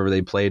soccer, wherever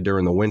they played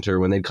during the winter,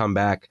 when they'd come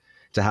back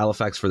to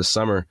Halifax for the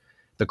summer,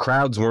 the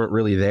crowds weren't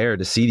really there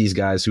to see these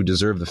guys who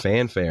deserve the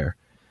fanfare.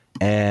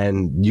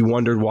 And you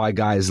wondered why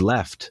guys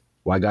left,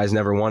 why guys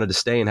never wanted to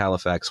stay in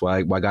Halifax,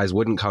 why guys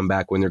wouldn't come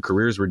back when their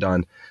careers were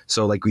done.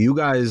 So like you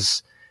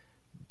guys,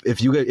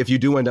 if you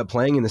do end up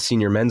playing in the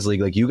senior men's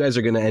league, like you guys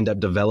are going to end up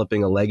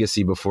developing a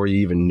legacy before you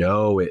even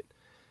know it.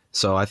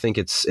 So I think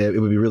it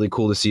would be really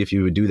cool to see if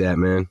you would do that,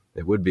 man.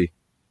 It would be.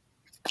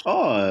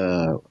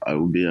 Oh, I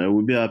would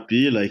be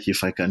happy. Like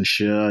if I can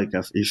share,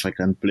 if I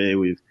can play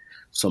with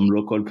some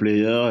local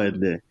player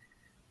and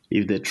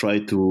if they try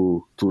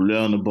to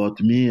learn about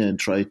me and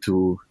try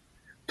to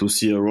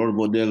see a role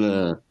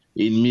model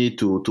in me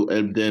to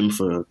help them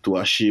to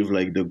achieve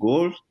like the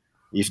goal.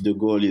 If the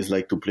goal is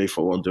like to play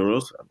for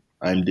Wanderers,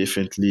 I'm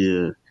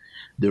definitely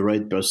the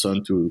right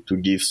person to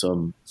give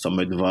some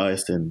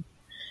advice and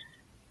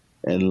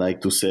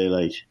like to say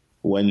like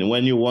when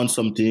you want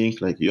something,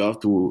 like you have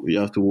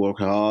to work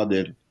hard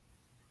and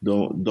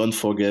don't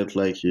forget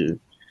like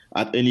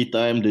at any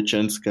time the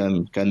chance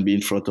can be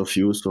in front of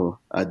you. So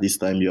at this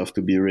time you have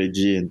to be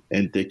ready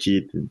and take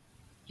it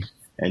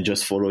and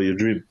just follow your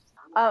dream.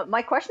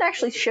 My question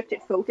actually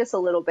shifted focus a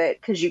little bit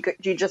because you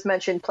just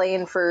mentioned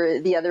playing for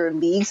the other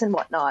leagues and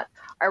whatnot.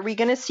 Are we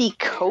going to see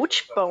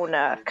Coach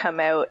Bona come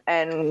out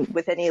and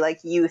with any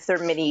like youth or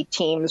mini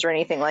teams or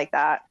anything like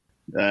that?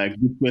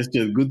 Good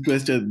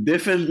question.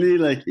 Definitely,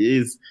 like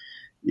is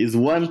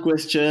one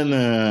question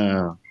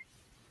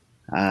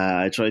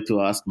I try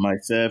to ask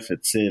myself and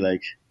say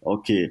like,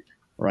 okay,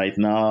 right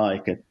now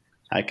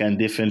I can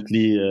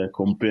definitely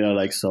compare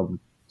like some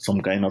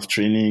kind of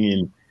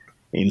training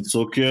in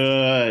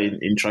soccer,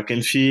 in track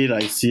and field.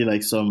 I see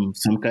like some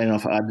kind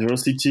of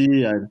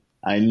adversity, and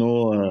I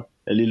know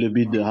a little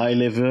bit the high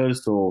level.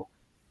 So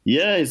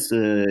yeah, it's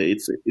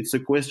a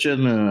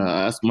question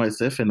I ask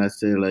myself, and I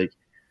say like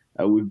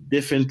I would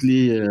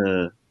definitely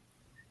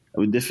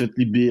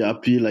be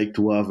happy like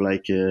to have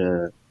like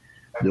the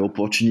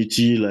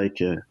opportunity like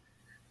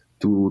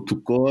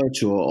to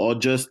coach or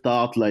just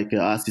start like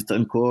an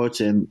assistant coach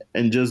and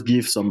just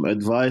give some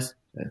advice.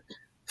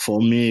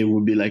 For me, it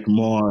would be like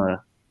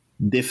more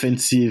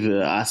defensive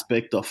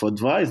aspect of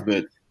advice,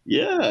 but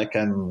yeah, I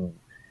can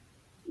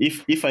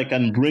if I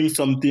can bring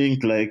something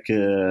like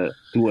to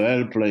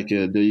help like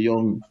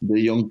the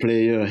young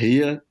player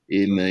here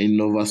in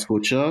Nova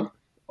Scotia.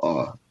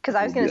 Because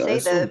I was going to say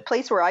awesome. The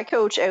place where I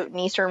coach out in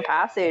Eastern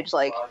Passage,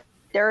 like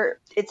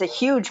it's a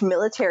huge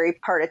military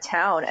part of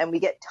town, and we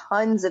get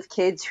tons of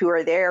kids who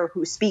are there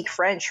who speak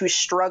French who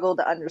struggle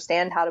to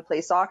understand how to play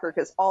soccer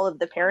because all of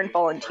the parent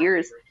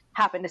volunteers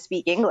happen to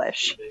speak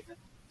English.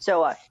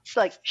 So,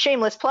 like,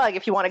 shameless plug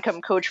if you want to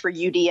come coach for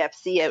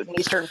UDFC out in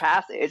Eastern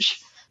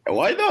Passage.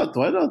 Why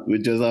not? We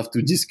just have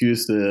to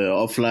discuss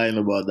offline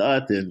about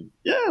that, and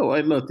yeah,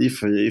 why not?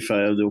 If I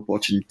have the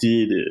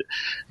opportunity,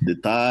 the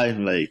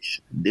time, like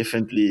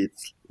definitely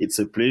it's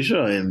a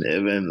pleasure, and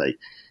even like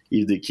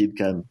if the kid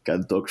can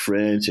talk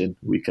French and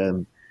we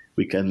can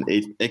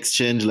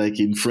exchange like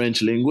in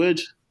French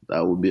language,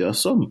 that would be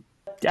awesome.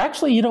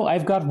 Actually,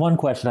 I've got one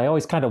question. I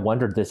always kind of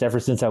wondered this ever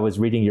since I was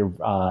reading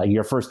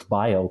your first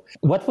bio.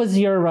 What was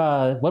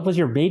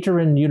your major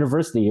in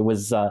university? It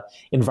was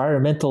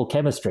environmental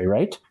chemistry,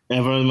 right?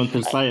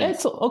 Environmental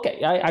science.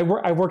 Okay, I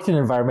worked in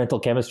environmental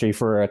chemistry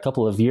for a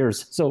couple of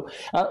years. So,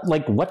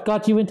 what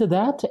got you into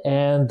that?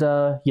 And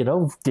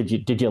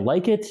did you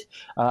like it?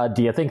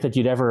 Do you think that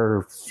you'd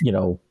ever,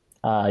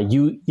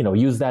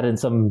 use that in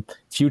some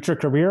future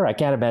career? I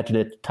can't imagine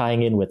it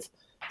tying in with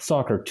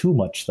soccer too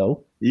much,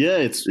 though. Yeah,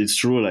 it's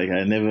true. Like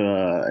I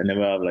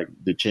never have like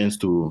the chance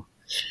to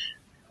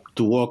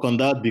work on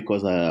that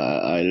because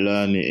I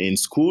learn in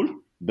school.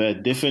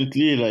 But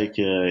definitely, like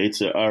it's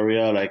an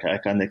area like I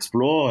can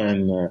explore.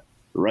 And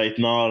right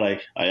now,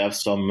 like I have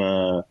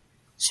some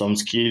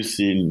skills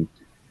in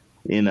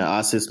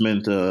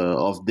assessment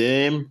of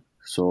them.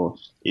 So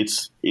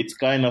it's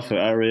kind of an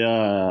area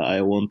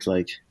I want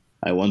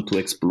to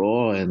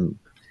explore. And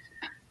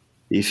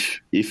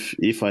if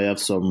I have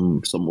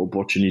some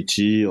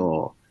opportunity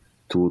or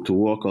to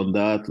work on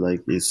that,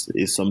 like is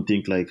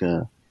something like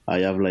I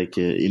have like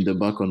in the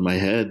back on my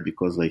head,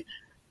 because like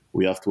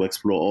we have to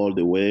explore all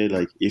the way.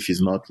 Like if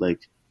it's not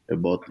like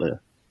about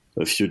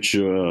a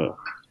future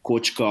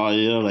coach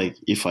career, like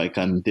if I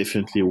can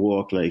definitely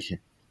work like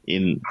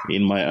in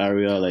my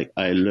area, like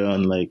I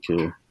learn like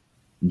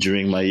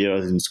during my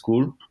years in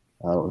school,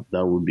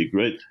 that would be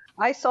great.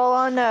 I saw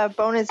on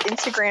Bona's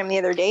Instagram the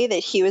other day that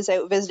he was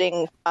out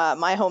visiting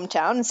my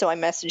hometown, and so I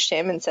messaged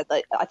him and said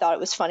that I thought it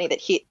was funny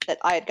that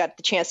I had got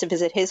the chance to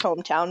visit his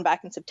hometown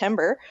back in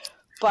September.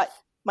 But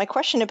my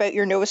question about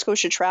your Nova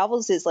Scotia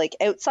travels is like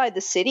outside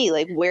the city,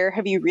 like where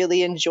have you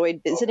really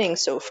enjoyed visiting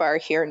so far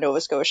here in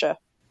Nova Scotia?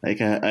 Like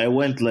I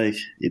went like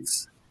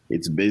it's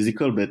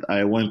basical, but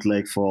I went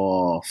like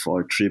for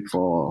a trip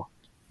for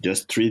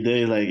just 3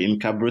 days like in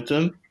Cap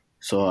Breton.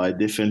 So I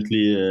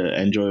definitely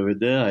enjoy over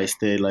there. I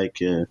stay like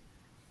 2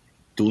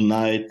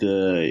 nights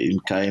in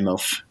kind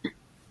of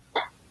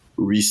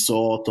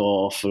resort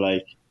of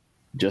like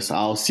just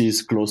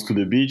houses close to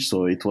the beach.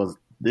 So it was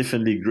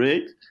definitely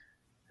great.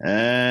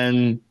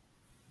 And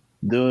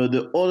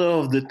the other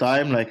of the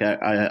time, like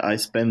I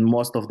spend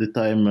most of the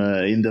time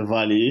in the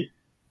valley,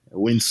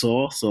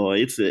 Windsor. So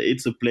it's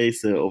a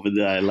place over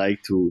there I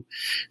like to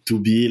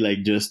be,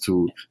 like just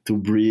to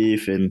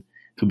breathe and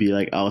to be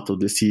like out of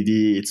the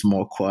city. It's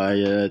more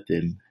quiet,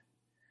 and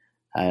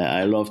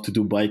I love to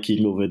do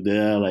biking over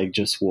there, like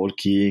just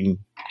walking,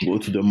 go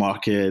to the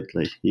market.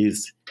 Like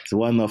it's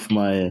one of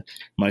my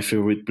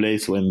favorite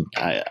place when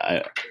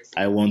I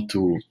want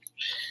to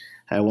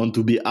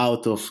be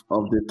out of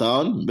the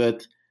town.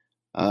 But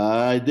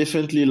I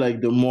definitely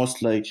like the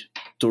most like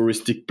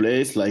touristic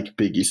place like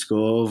Peggy's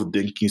Cove,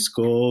 Jenkins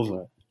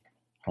Cove.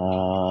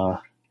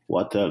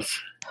 What else?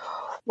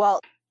 Well,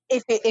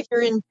 if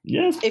you're in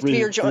Yes, if pretty,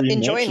 you're pretty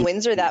enjoying much.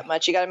 Windsor that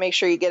much, you got to make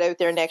sure you get out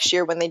there next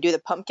year when they do the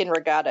pumpkin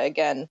regatta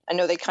again. I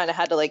know they kind of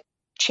had to like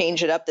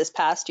change it up this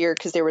past year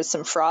because there was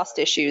some frost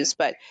issues,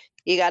 but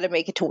you got to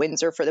make it to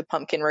Windsor for the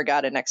pumpkin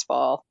regatta next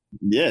fall.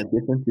 Yeah,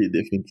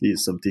 definitely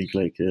something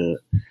like I'm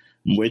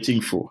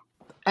waiting for.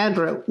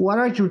 Andre, what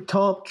are your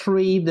top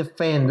 3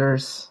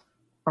 defenders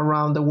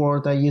around the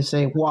world that you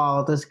say,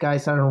 wow, these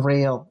guys are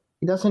unreal?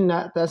 It doesn't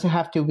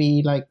have to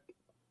be like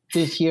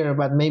this year,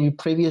 but maybe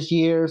previous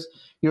years,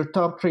 your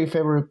top 3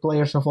 favorite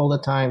players of all the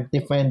time,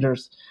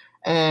 defenders.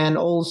 And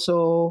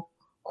also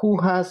who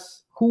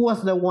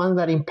was the one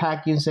that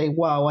impacted you and say,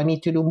 wow, I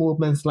need to do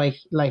movements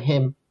like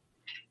him?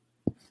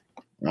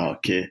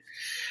 Okay.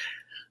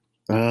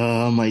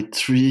 My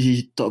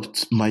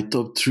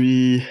top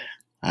 3.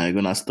 I'm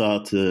gonna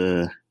start.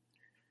 I'm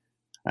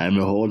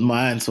a old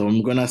man, so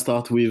I'm gonna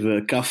start with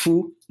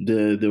Cafu,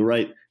 the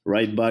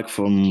right back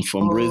from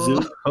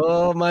Brazil.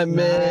 Oh, my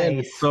man.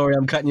 Nice. Sorry,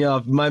 I'm cutting you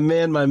off. My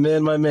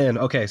man.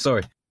 Okay,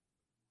 sorry.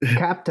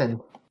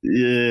 Captain.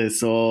 Yeah,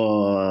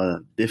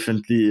 so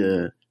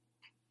definitely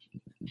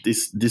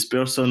this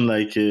person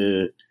like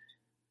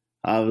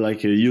have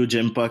like a huge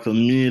impact on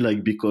me,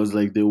 like because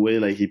like the way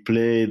like he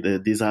played,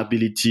 this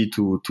ability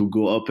to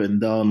go up and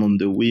down on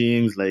the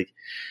wings, like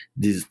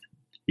this,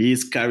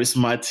 he's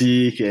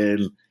charismatic,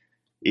 and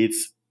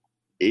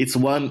it's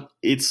one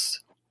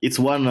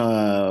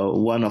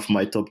of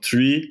my top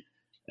 3,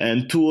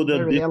 and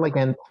Very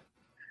elegant.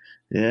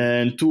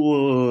 and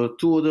two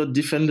other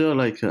defender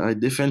like I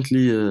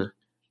definitely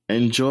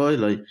enjoy,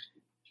 like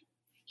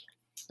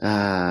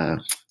I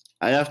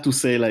have to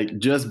say like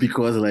just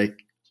because like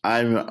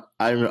I'm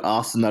an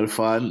Arsenal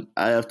fan,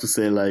 I have to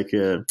say like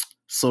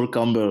Sol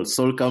Campbell.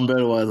 Sol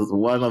Campbell was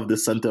one of the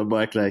center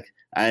back like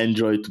I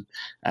enjoy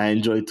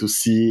to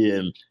see,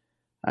 and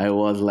I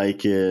was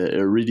like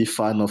a really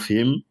fan of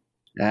him.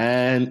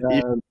 And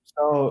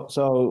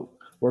So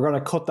we're going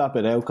to cut that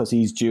bit out because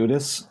he's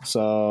Judas,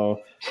 so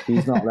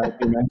he's not allowed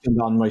to be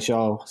mentioned on my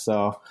show.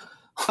 So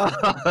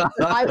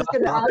I was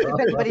going to ask if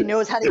anybody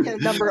knows how to get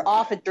a number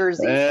off a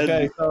jersey.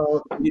 okay,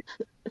 so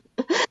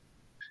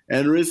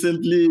and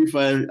recently, if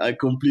I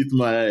complete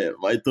my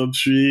top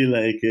 3,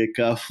 like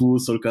Cafu,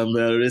 Sol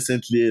Campbell,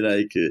 recently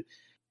like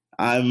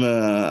I'm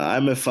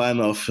a fan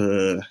of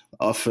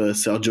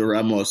Sergio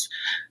Ramos.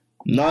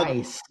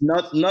 Nice.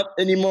 Not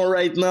anymore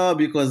right now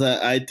because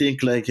I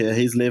think like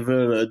his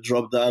level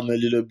dropped down a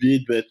little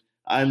bit, but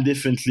I'm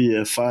definitely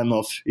a fan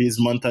of his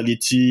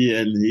mentality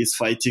and his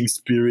fighting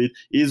spirit.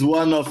 He's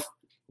one of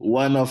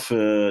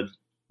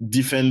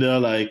defender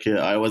like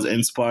I was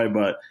inspired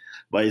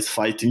by his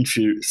fighting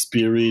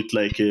spirit.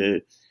 Like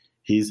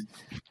he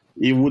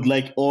would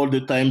like all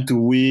the time to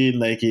win.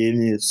 Like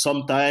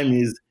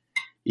sometimes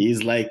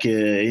he's like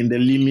in the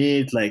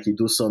limit, like he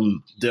do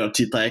some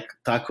dirty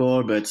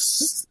tackle, but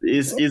it's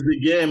the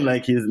game.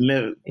 Like he's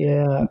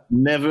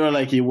never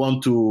like he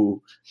want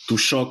to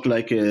shock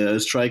like a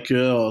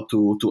striker or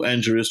to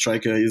injure a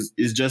striker.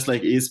 It's just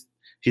like his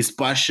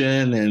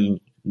passion, and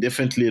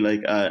definitely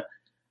like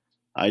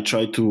I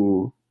try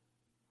to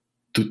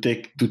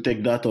take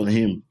that on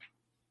him.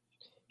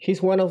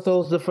 He's one of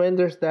those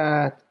defenders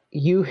that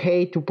you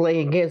hate to play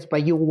against,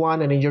 but you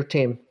want it in your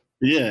team.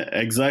 Yeah,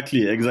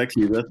 exactly. That's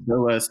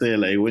what I say.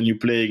 Like when you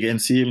play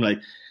against him, like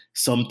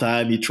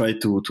sometimes he try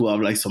to have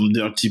like some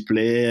dirty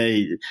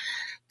play,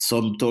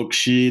 some talk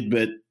shit,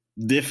 but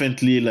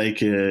definitely like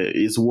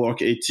his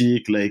work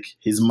ethic, like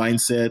his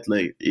mindset,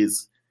 like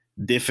is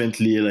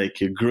definitely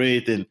like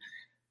great, and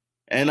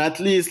at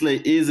least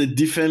like he's a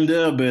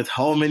defender, but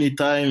how many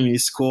times he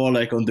score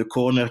like on the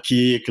corner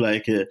kick,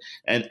 like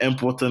an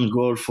important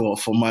goal for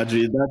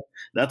Madrid.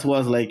 That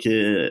was like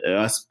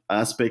a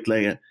aspect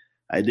like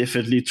I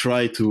definitely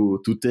try to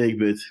take,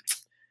 but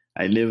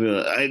I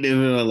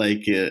never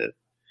like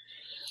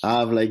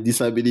have like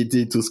this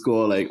ability to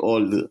score like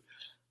all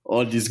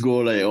this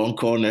goal like on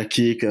corner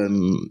kick,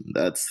 and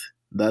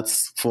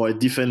that's for a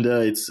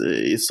defender.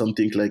 It's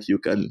something like you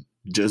can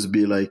just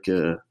be like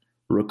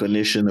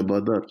recognition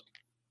about that.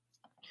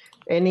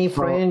 Any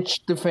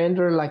French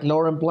defender like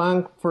Laurent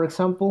Blanc, for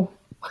example?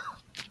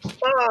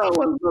 I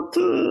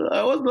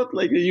was not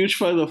like a huge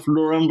fan of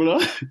Laurent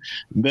Blanc,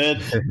 but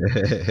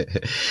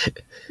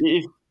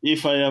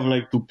if I have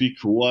like to pick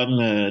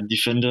one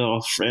defender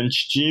of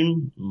French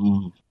team,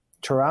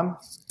 Thuram?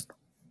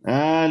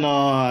 no,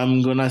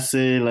 I'm gonna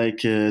say like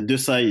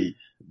Desailly.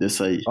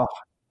 Oh,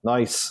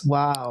 nice.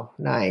 Wow,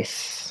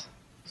 nice.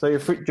 So your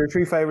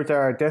 3 favorites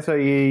are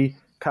Desailly,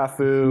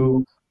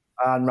 Cafu,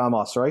 and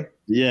Ramos, right?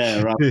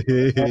 Yeah, Ramos.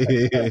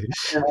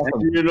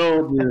 You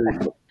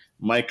know,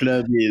 my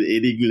club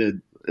in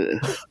England,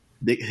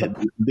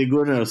 the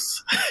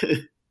Gunners.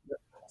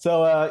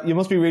 So you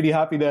must be really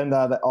happy then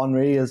that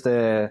Henry is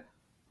the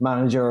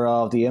manager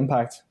of the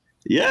Impact.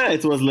 Yeah,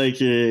 it was like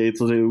a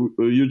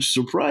huge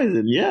surprise,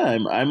 and yeah,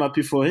 I'm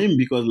happy for him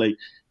because like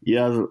he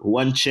has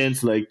one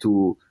chance like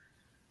to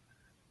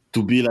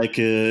to be like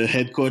a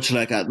head coach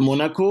like at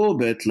Monaco,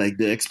 but like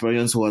the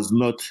experience was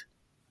not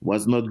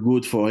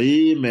good for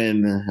him.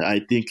 And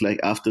I think like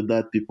after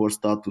that, people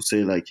start to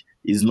say like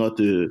he's not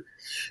a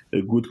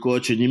good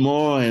coach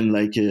anymore. And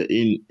like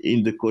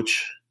in the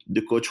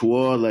coach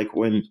world, like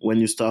when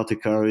you start a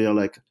career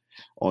like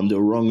on the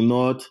wrong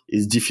note,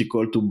 it's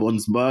difficult to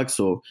bounce back.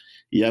 So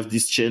you have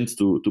this chance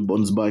to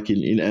bounce back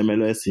in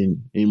MLS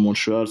in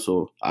Montreal.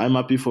 So I'm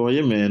happy for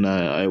him, and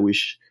I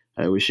wish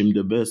him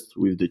the best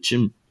with the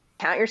team.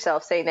 Count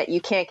yourself saying that you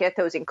can't get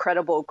those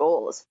incredible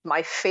goals.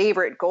 My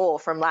favorite goal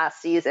from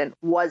last season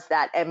was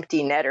that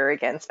empty netter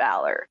against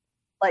Valor.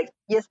 Like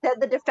you said,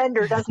 the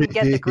defender doesn't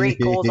get the great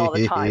goals all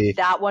the time.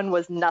 That one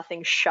was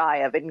nothing shy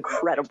of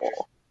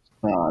incredible.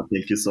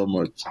 Thank you so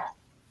much.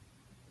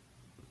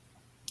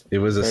 It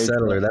was a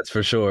settler, that's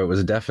for sure. It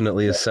was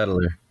definitely a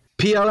settler.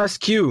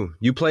 PLSQ,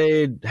 you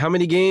played how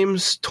many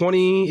games?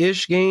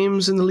 20-ish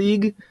games in the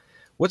league?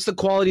 What's the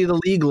quality of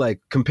the league like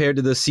compared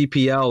to the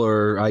CPL?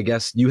 Or I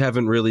guess you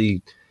haven't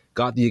really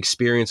got the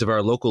experience of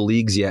our local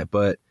leagues yet,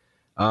 but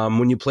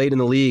when you played in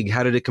the league,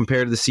 how did it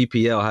compare to the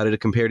CPL? How did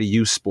it compare to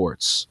youth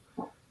sports?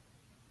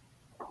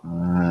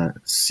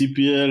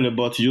 CPL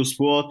about youth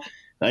sport,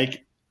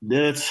 like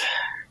that's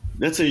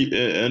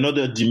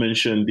another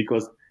dimension,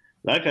 because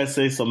like I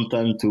say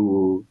sometimes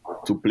to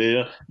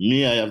player,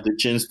 me, I have the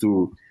chance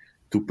to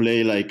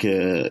play like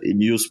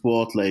in youth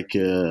sport, like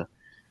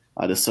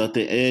at a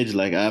certain age.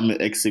 Like I'm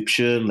an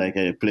exception, like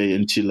I play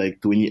until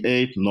like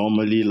 28.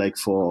 Normally, like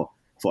for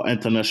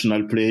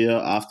international player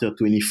after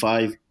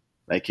 25,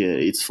 like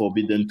it's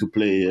forbidden to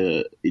play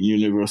in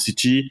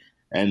university,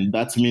 and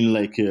that means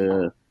like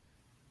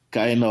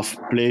kind of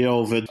player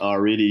of it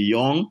are really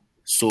young,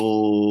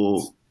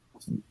 so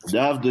they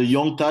have the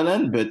young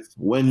talent. But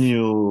when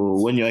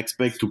you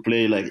expect to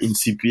play like in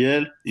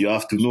CPL, you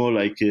have to know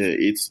like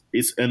it's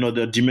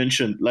another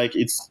dimension. Like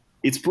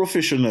it's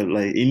professional.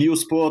 Like in youth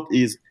sport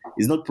is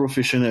not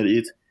professional.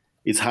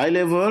 It's high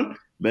level,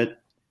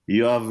 but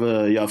you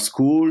have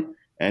school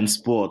and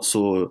sport,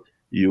 so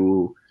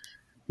you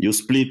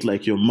split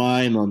like your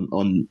mind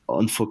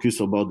on focus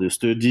about the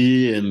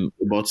study and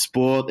about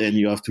sport, and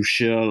you have to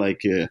share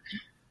like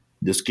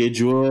the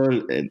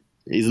schedule, and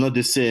it's not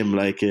the same.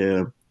 Like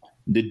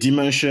the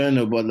dimension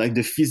about like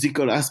the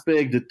physical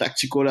aspect, the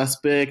tactical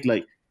aspect,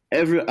 like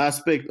every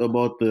aspect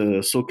about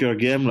the soccer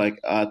game, like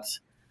at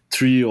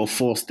 3 or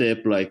 4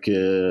 step like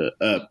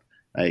up.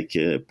 Like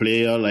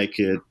player like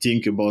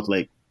think about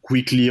like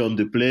quickly on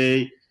the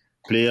play.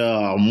 Player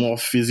are more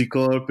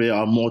physical. Player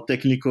are more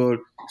technical.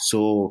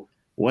 So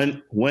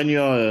when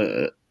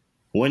you're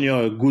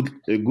a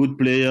good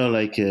player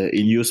like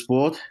in your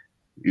sport,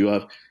 you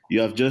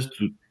have just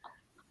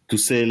to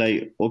say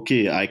like,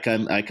 okay, I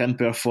can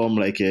perform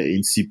like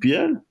in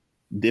CPL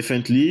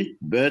definitely,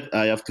 but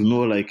I have to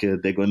know like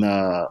they're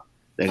gonna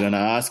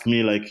ask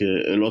me like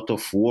a lot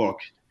of work,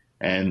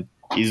 and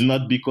it's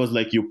not because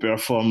like you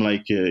perform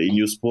like in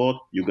your sport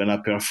you're gonna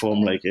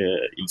perform like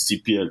in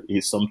CPL.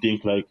 It's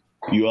something like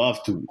you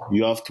have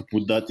to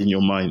put that in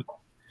your mind.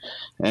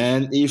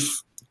 And if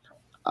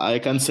I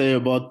can say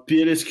about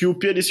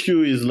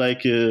PLSQ is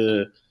like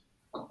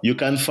you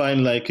can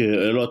find like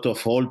a lot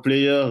of old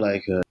player,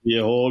 like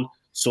year old.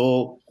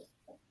 So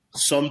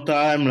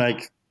sometime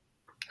like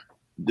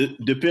the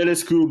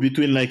PLSQ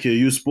between like a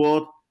youth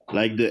sport,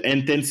 like the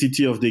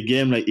intensity of the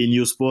game, like in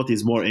youth sport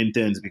is more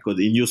intense, because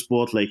in youth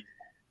sport, like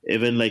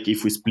even like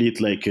if we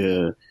split like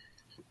the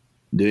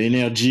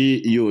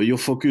energy, you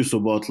focus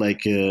about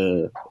like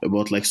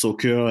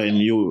soccer, and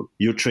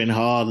you train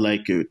hard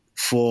like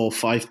 4 or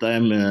 5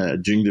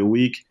 times during the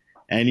week.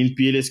 And in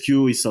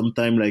PLSQ is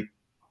sometimes like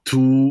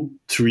 2,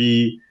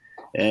 3,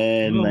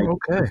 and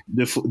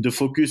the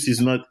focus is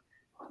not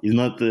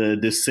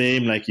the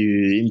same. Like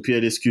in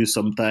PLSQ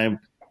sometimes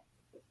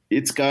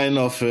it's kind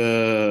of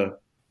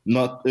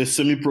not a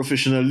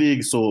semi-professional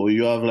league, so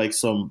you have like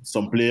some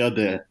player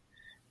that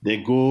they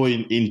go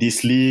in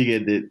this league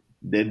and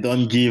they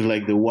don't give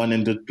like the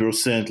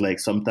 100%. Like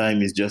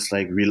sometimes it's just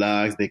like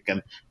relax. They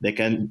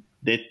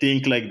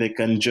think like they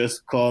can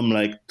just come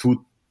like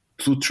two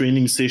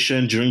training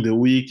sessions during the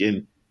week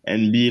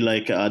and be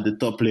like at the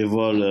top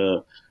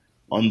level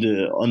on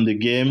the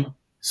game.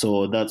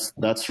 So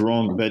that's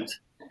wrong. But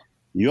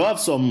you have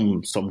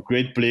some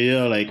great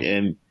player like,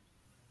 and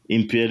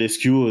in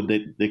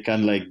PLSQ they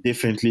can like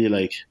definitely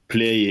like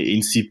play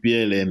in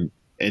CPL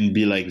and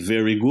be like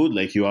very good.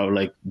 Like you have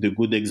like the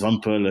good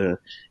example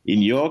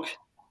in York.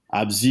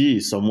 Abzi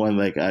is someone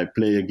like I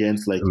play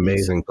against, like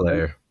amazing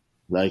player,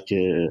 like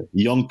a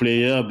young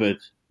player, but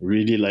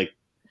really like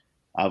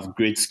have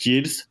great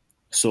skills.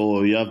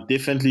 So you have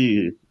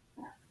definitely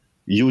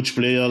huge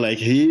player like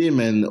him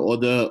and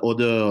other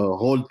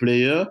old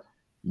player.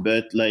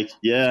 But like,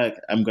 yeah,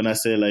 I'm gonna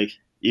say like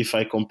if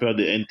I compare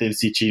the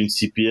intensity in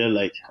CPL,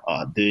 like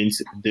the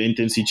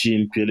intensity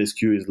in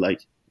PLSQ is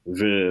like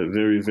very,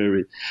 very,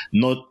 very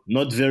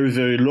not very,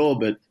 very low,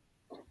 but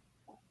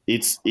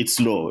it's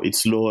low.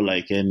 It's low,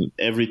 like, and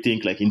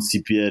everything like in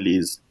CPL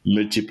is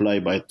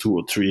multiplied by 2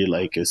 or 3,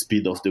 like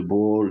speed of the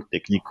ball,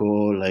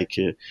 technical, like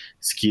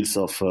skills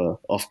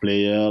of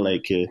player,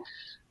 like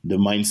the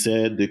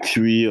mindset, the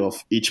QE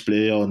of each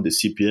player on the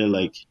CPL.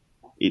 Like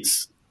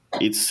it's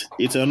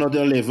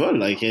another level.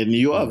 Like, and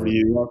you have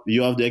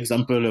the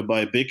example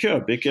by Baker.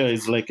 Baker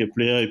is like a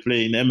player who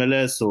play in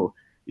MLS, so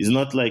it's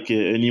not like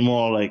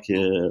anymore like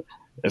a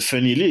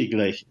funny league.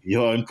 Like,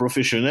 you're a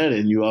professional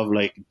and you have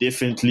like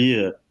definitely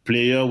a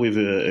player with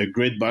a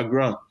great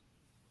background.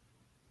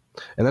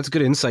 And that's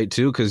good insight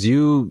too, because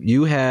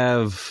you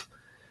have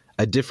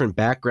a different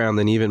background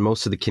than even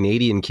most of the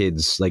Canadian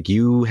kids. Like,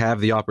 you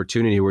have the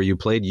opportunity where you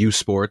played U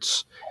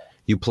Sports,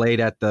 you played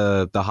at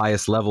the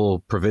highest level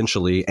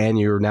provincially, and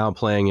you're now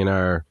playing in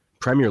our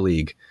Premier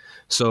League.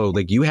 So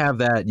like you have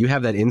that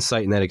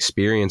insight and that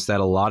experience that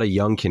a lot of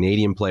young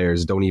Canadian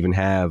players don't even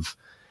have.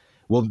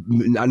 Well,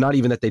 not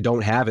even that they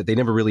don't have it, they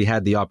never really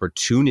had the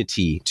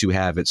opportunity to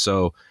have it.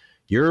 So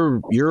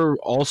you're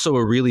also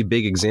a really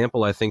big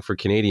example, I think, for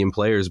Canadian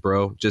players,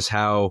 bro. Just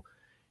how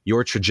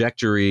your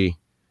trajectory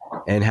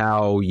and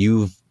how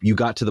you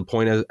got to the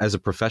point as a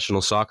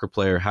professional soccer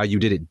player, how you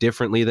did it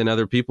differently than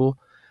other people.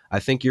 I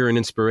think you're an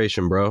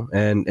inspiration, bro.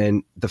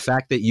 And the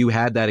fact that you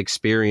had that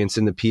experience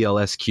in the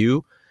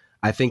PLSQ,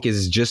 I think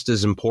is just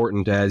as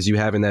important as you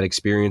having that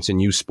experience in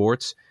U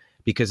Sports,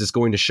 because it's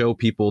going to show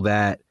people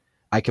that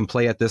I can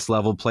play at this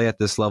level, play at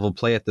this level,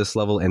 play at this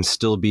level, and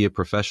still be a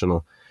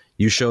professional.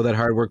 You show that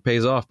hard work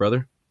pays off,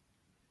 brother.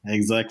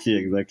 Exactly.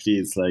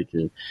 It's like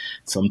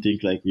something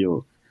like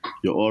you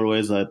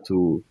always have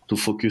to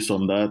focus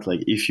on that.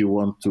 Like, if you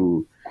want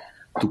to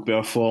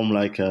perform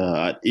like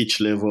at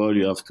each level,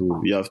 you have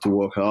to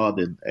work hard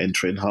and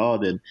train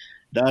hard, and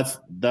that's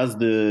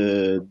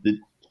a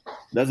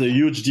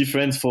huge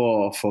difference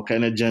for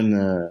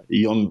Canadian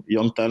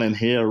young talent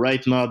here.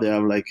 Right now, they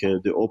have like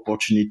the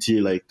opportunity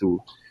like to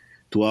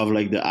have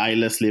like the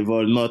highest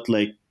level, not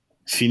like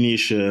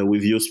finish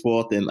with your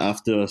sport and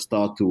after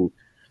start to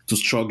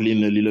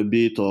struggling a little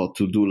bit, or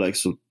to do like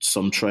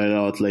some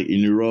tryout like in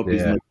Europe.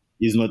 Yeah.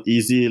 Is not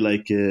easy.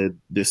 Like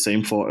the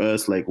same for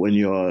us. Like, when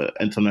you're an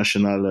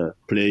international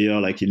player,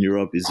 like in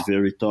Europe, is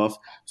very tough.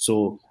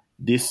 So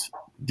this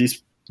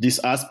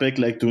aspect,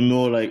 like, to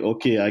know like,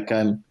 okay, I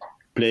can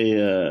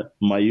play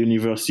my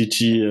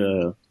university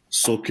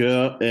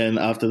soccer, and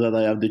after that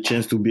I have the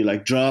chance to be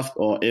like draft,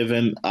 or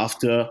even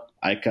after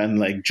I can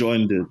like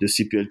join the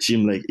CPL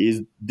team, like,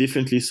 is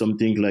definitely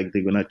something like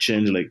they're gonna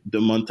change like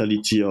the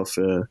mentality of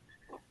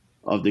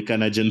the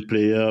Canadian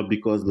player,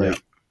 because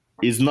like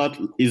it's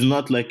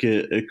not like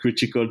a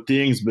critical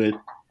things, but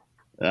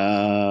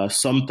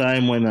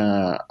sometime when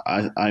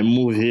I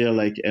move here,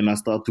 like, and I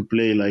start to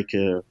play like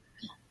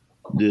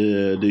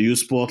the U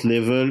Sport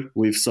level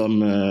with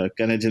some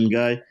Canadian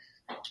guy,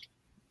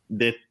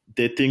 they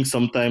think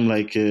sometimes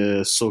like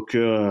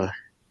soccer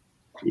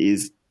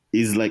is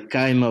like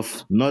kind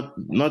of not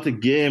a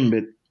game,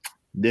 but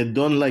they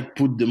don't like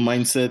put the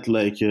mindset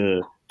like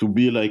to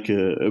be like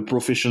a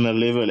professional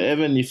level.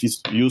 Even if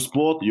it's U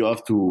Sport, you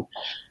have to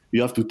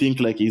think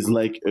like it's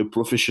like a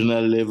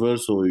professional level.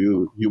 So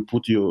you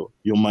put your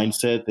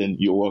mindset and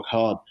you work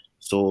hard.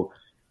 So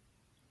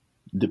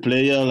the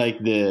player,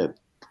 like,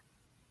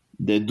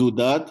 they do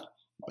that.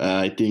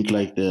 I think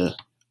like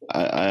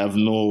I have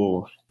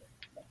no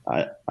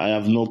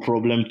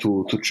problem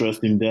to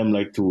trust in them,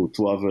 like to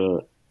have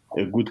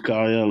a good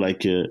career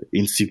like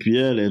in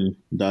CPL, and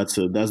that's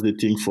the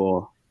thing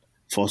for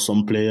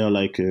some player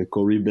like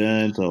Corey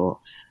Bent or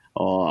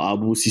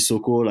Abu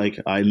Sissoko. Like,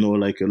 I know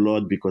like a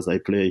lot because I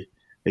play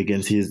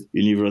against his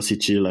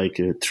university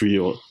like 3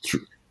 or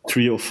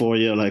 4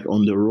 years like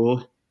on the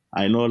road.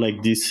 I know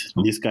like this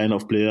kind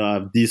of player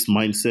have this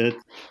mindset.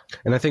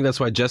 And I think that's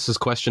why Jess's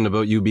question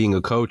about you being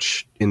a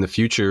coach in the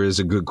future is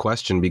a good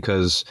question,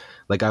 because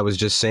like I was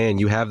just saying,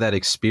 you have that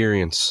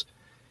experience.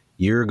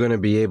 You're going to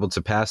be able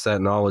to pass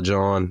that knowledge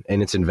on,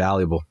 and it's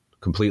invaluable,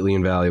 completely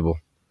invaluable.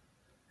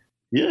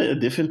 Yeah,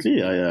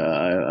 definitely.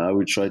 I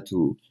will try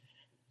to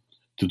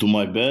do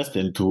my best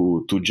and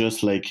to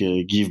just like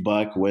give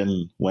back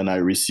when I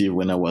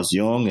was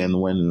young, and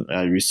when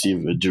I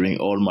received during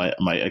all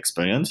my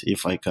experience.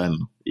 If I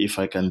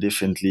can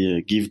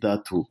definitely give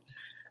that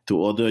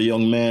to other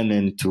young men,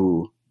 and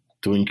to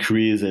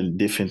increase and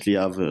definitely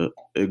have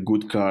a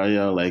good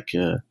career like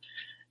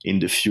in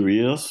the few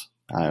years,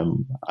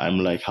 I'm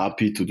like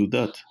happy to do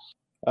that.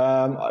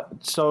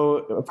 So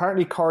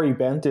apparently Corey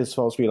Bent is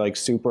supposed to be like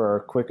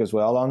super quick as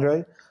well,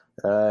 Andre.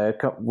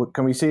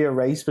 Can we see a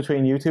race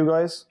between you two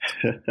guys?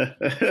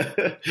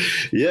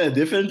 Yeah,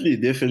 definitely.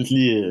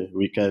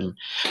 We can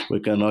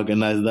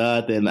organize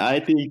that, and I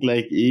think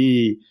like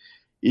he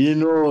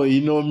know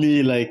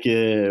me like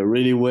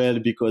really well,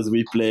 because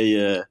we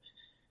play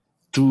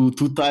two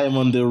time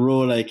on the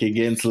road, like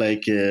against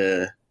like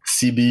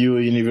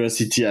CBU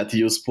University at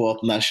U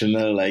Sport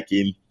National, like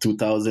in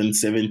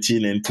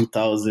 2017 and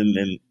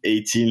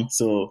 2018.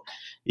 So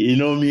you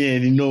know me,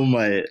 and you know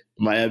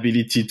my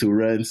ability to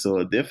run.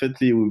 So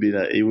definitely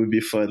it would be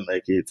fun.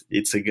 Like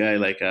it's a guy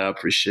like I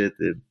appreciate,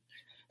 and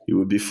it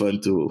would be fun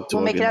to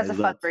We'll make it as a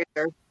that.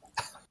 fundraiser.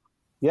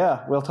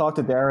 Yeah, we'll talk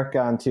to Derek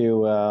and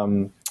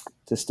to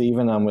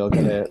Stephen, and we'll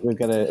get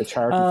a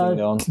charity thing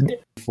going.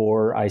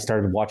 Before I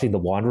started watching the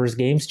Wanderers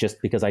games,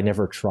 just because I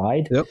never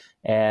tried. Yep.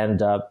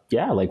 And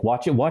like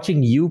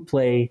watching you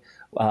play,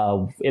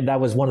 and that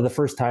was one of the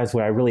first times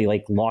where I really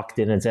like locked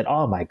in and said,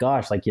 "Oh my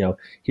gosh, like, you know,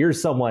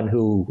 here's someone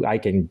who I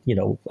can, you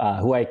know,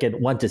 who I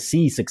can want to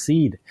see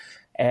succeed."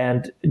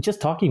 And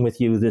just talking with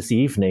you this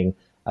evening,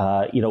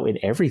 you know, in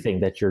everything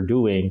that you're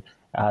doing,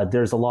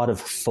 there's a lot of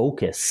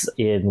focus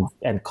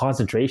and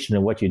concentration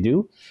in what you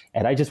do.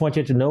 And I just want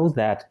you to know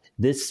that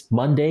this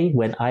Monday,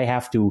 when I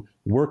have to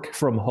work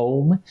from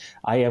home,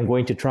 I am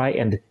going to try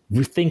and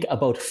think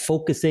about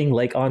focusing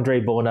like Andre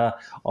Bona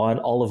on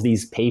all of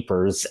these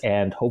papers.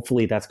 And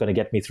hopefully that's going to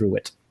get me through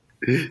it.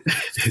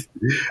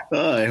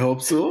 I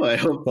hope so. I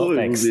hope so.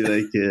 Thanks.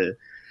 It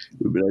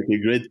would be like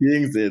a great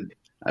thing. And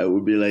I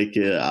would be like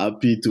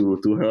happy to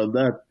hear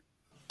that.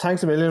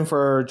 Thanks a million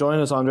for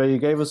joining us, Andre. You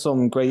gave us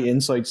some great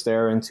insights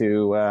there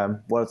into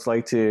what it's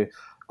like to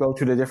go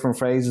through the different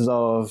phases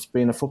of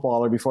being a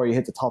footballer before you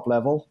hit the top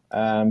level.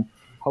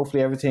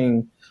 Hopefully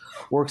everything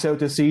works out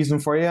this season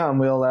for you, and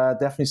we'll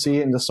definitely see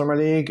it in the Summer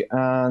League,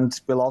 and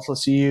we'll also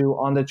see you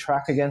on the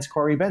track against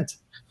Corey Bent.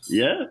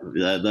 Yeah,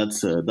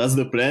 that's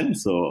the plan.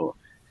 So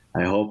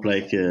I hope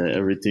like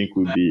everything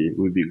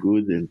will be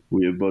good, and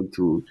we're able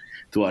to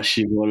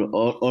achieve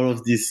all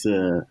of this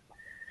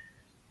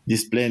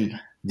plan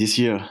this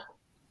year.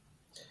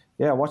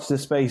 Yeah, watch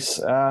this space.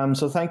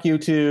 So thank you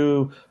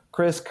to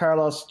Chris,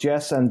 Carlos,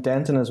 Jess, and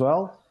Denton as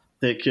well.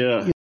 Take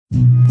care.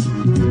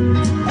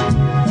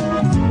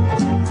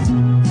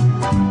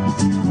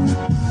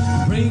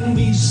 Bring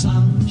me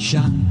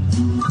sunshine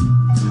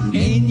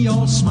in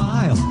your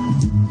smile.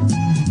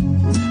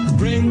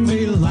 Bring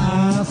me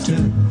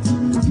laughter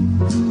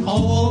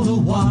all the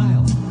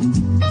while.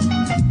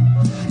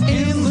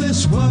 In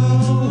this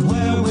world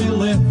where we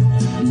live,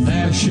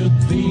 there should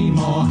be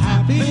more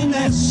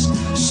happiness,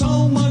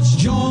 so much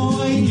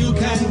joy you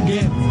can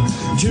give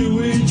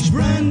to each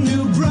brand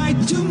new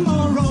bright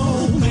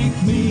tomorrow.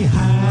 Make me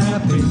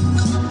happy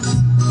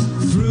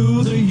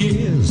through the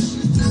years.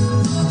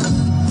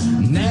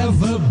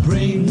 Never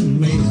bring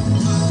me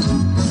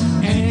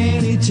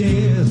any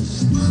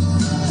tears.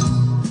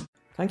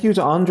 Thank you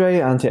to Andre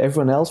and to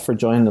everyone else for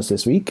joining us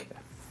this week.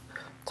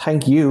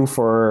 Thank you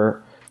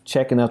for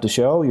checking out the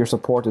show. Your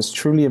support is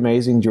truly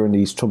amazing during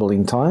these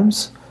troubling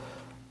times.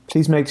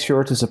 Please make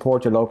sure to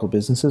support your local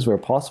businesses where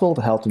possible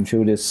to help them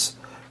through this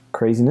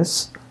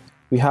craziness.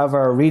 We have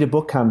our Read a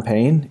Book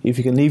campaign. If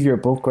you can leave your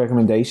book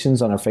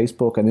recommendations on our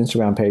Facebook and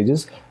Instagram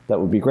pages, that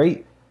would be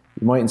great.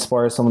 You might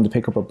inspire someone to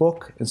pick up a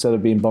book instead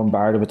of being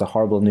bombarded with the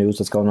horrible news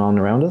that's going on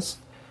around us.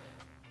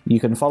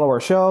 You can follow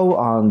our show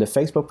on the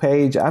Facebook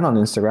page and on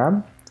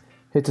Instagram.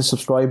 Hit the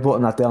subscribe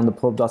button at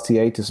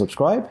downthepub.ca to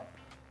subscribe.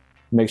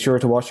 Make sure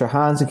to wash your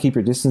hands and keep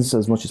your distance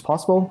as much as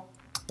possible.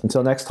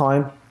 Until next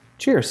time,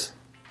 cheers.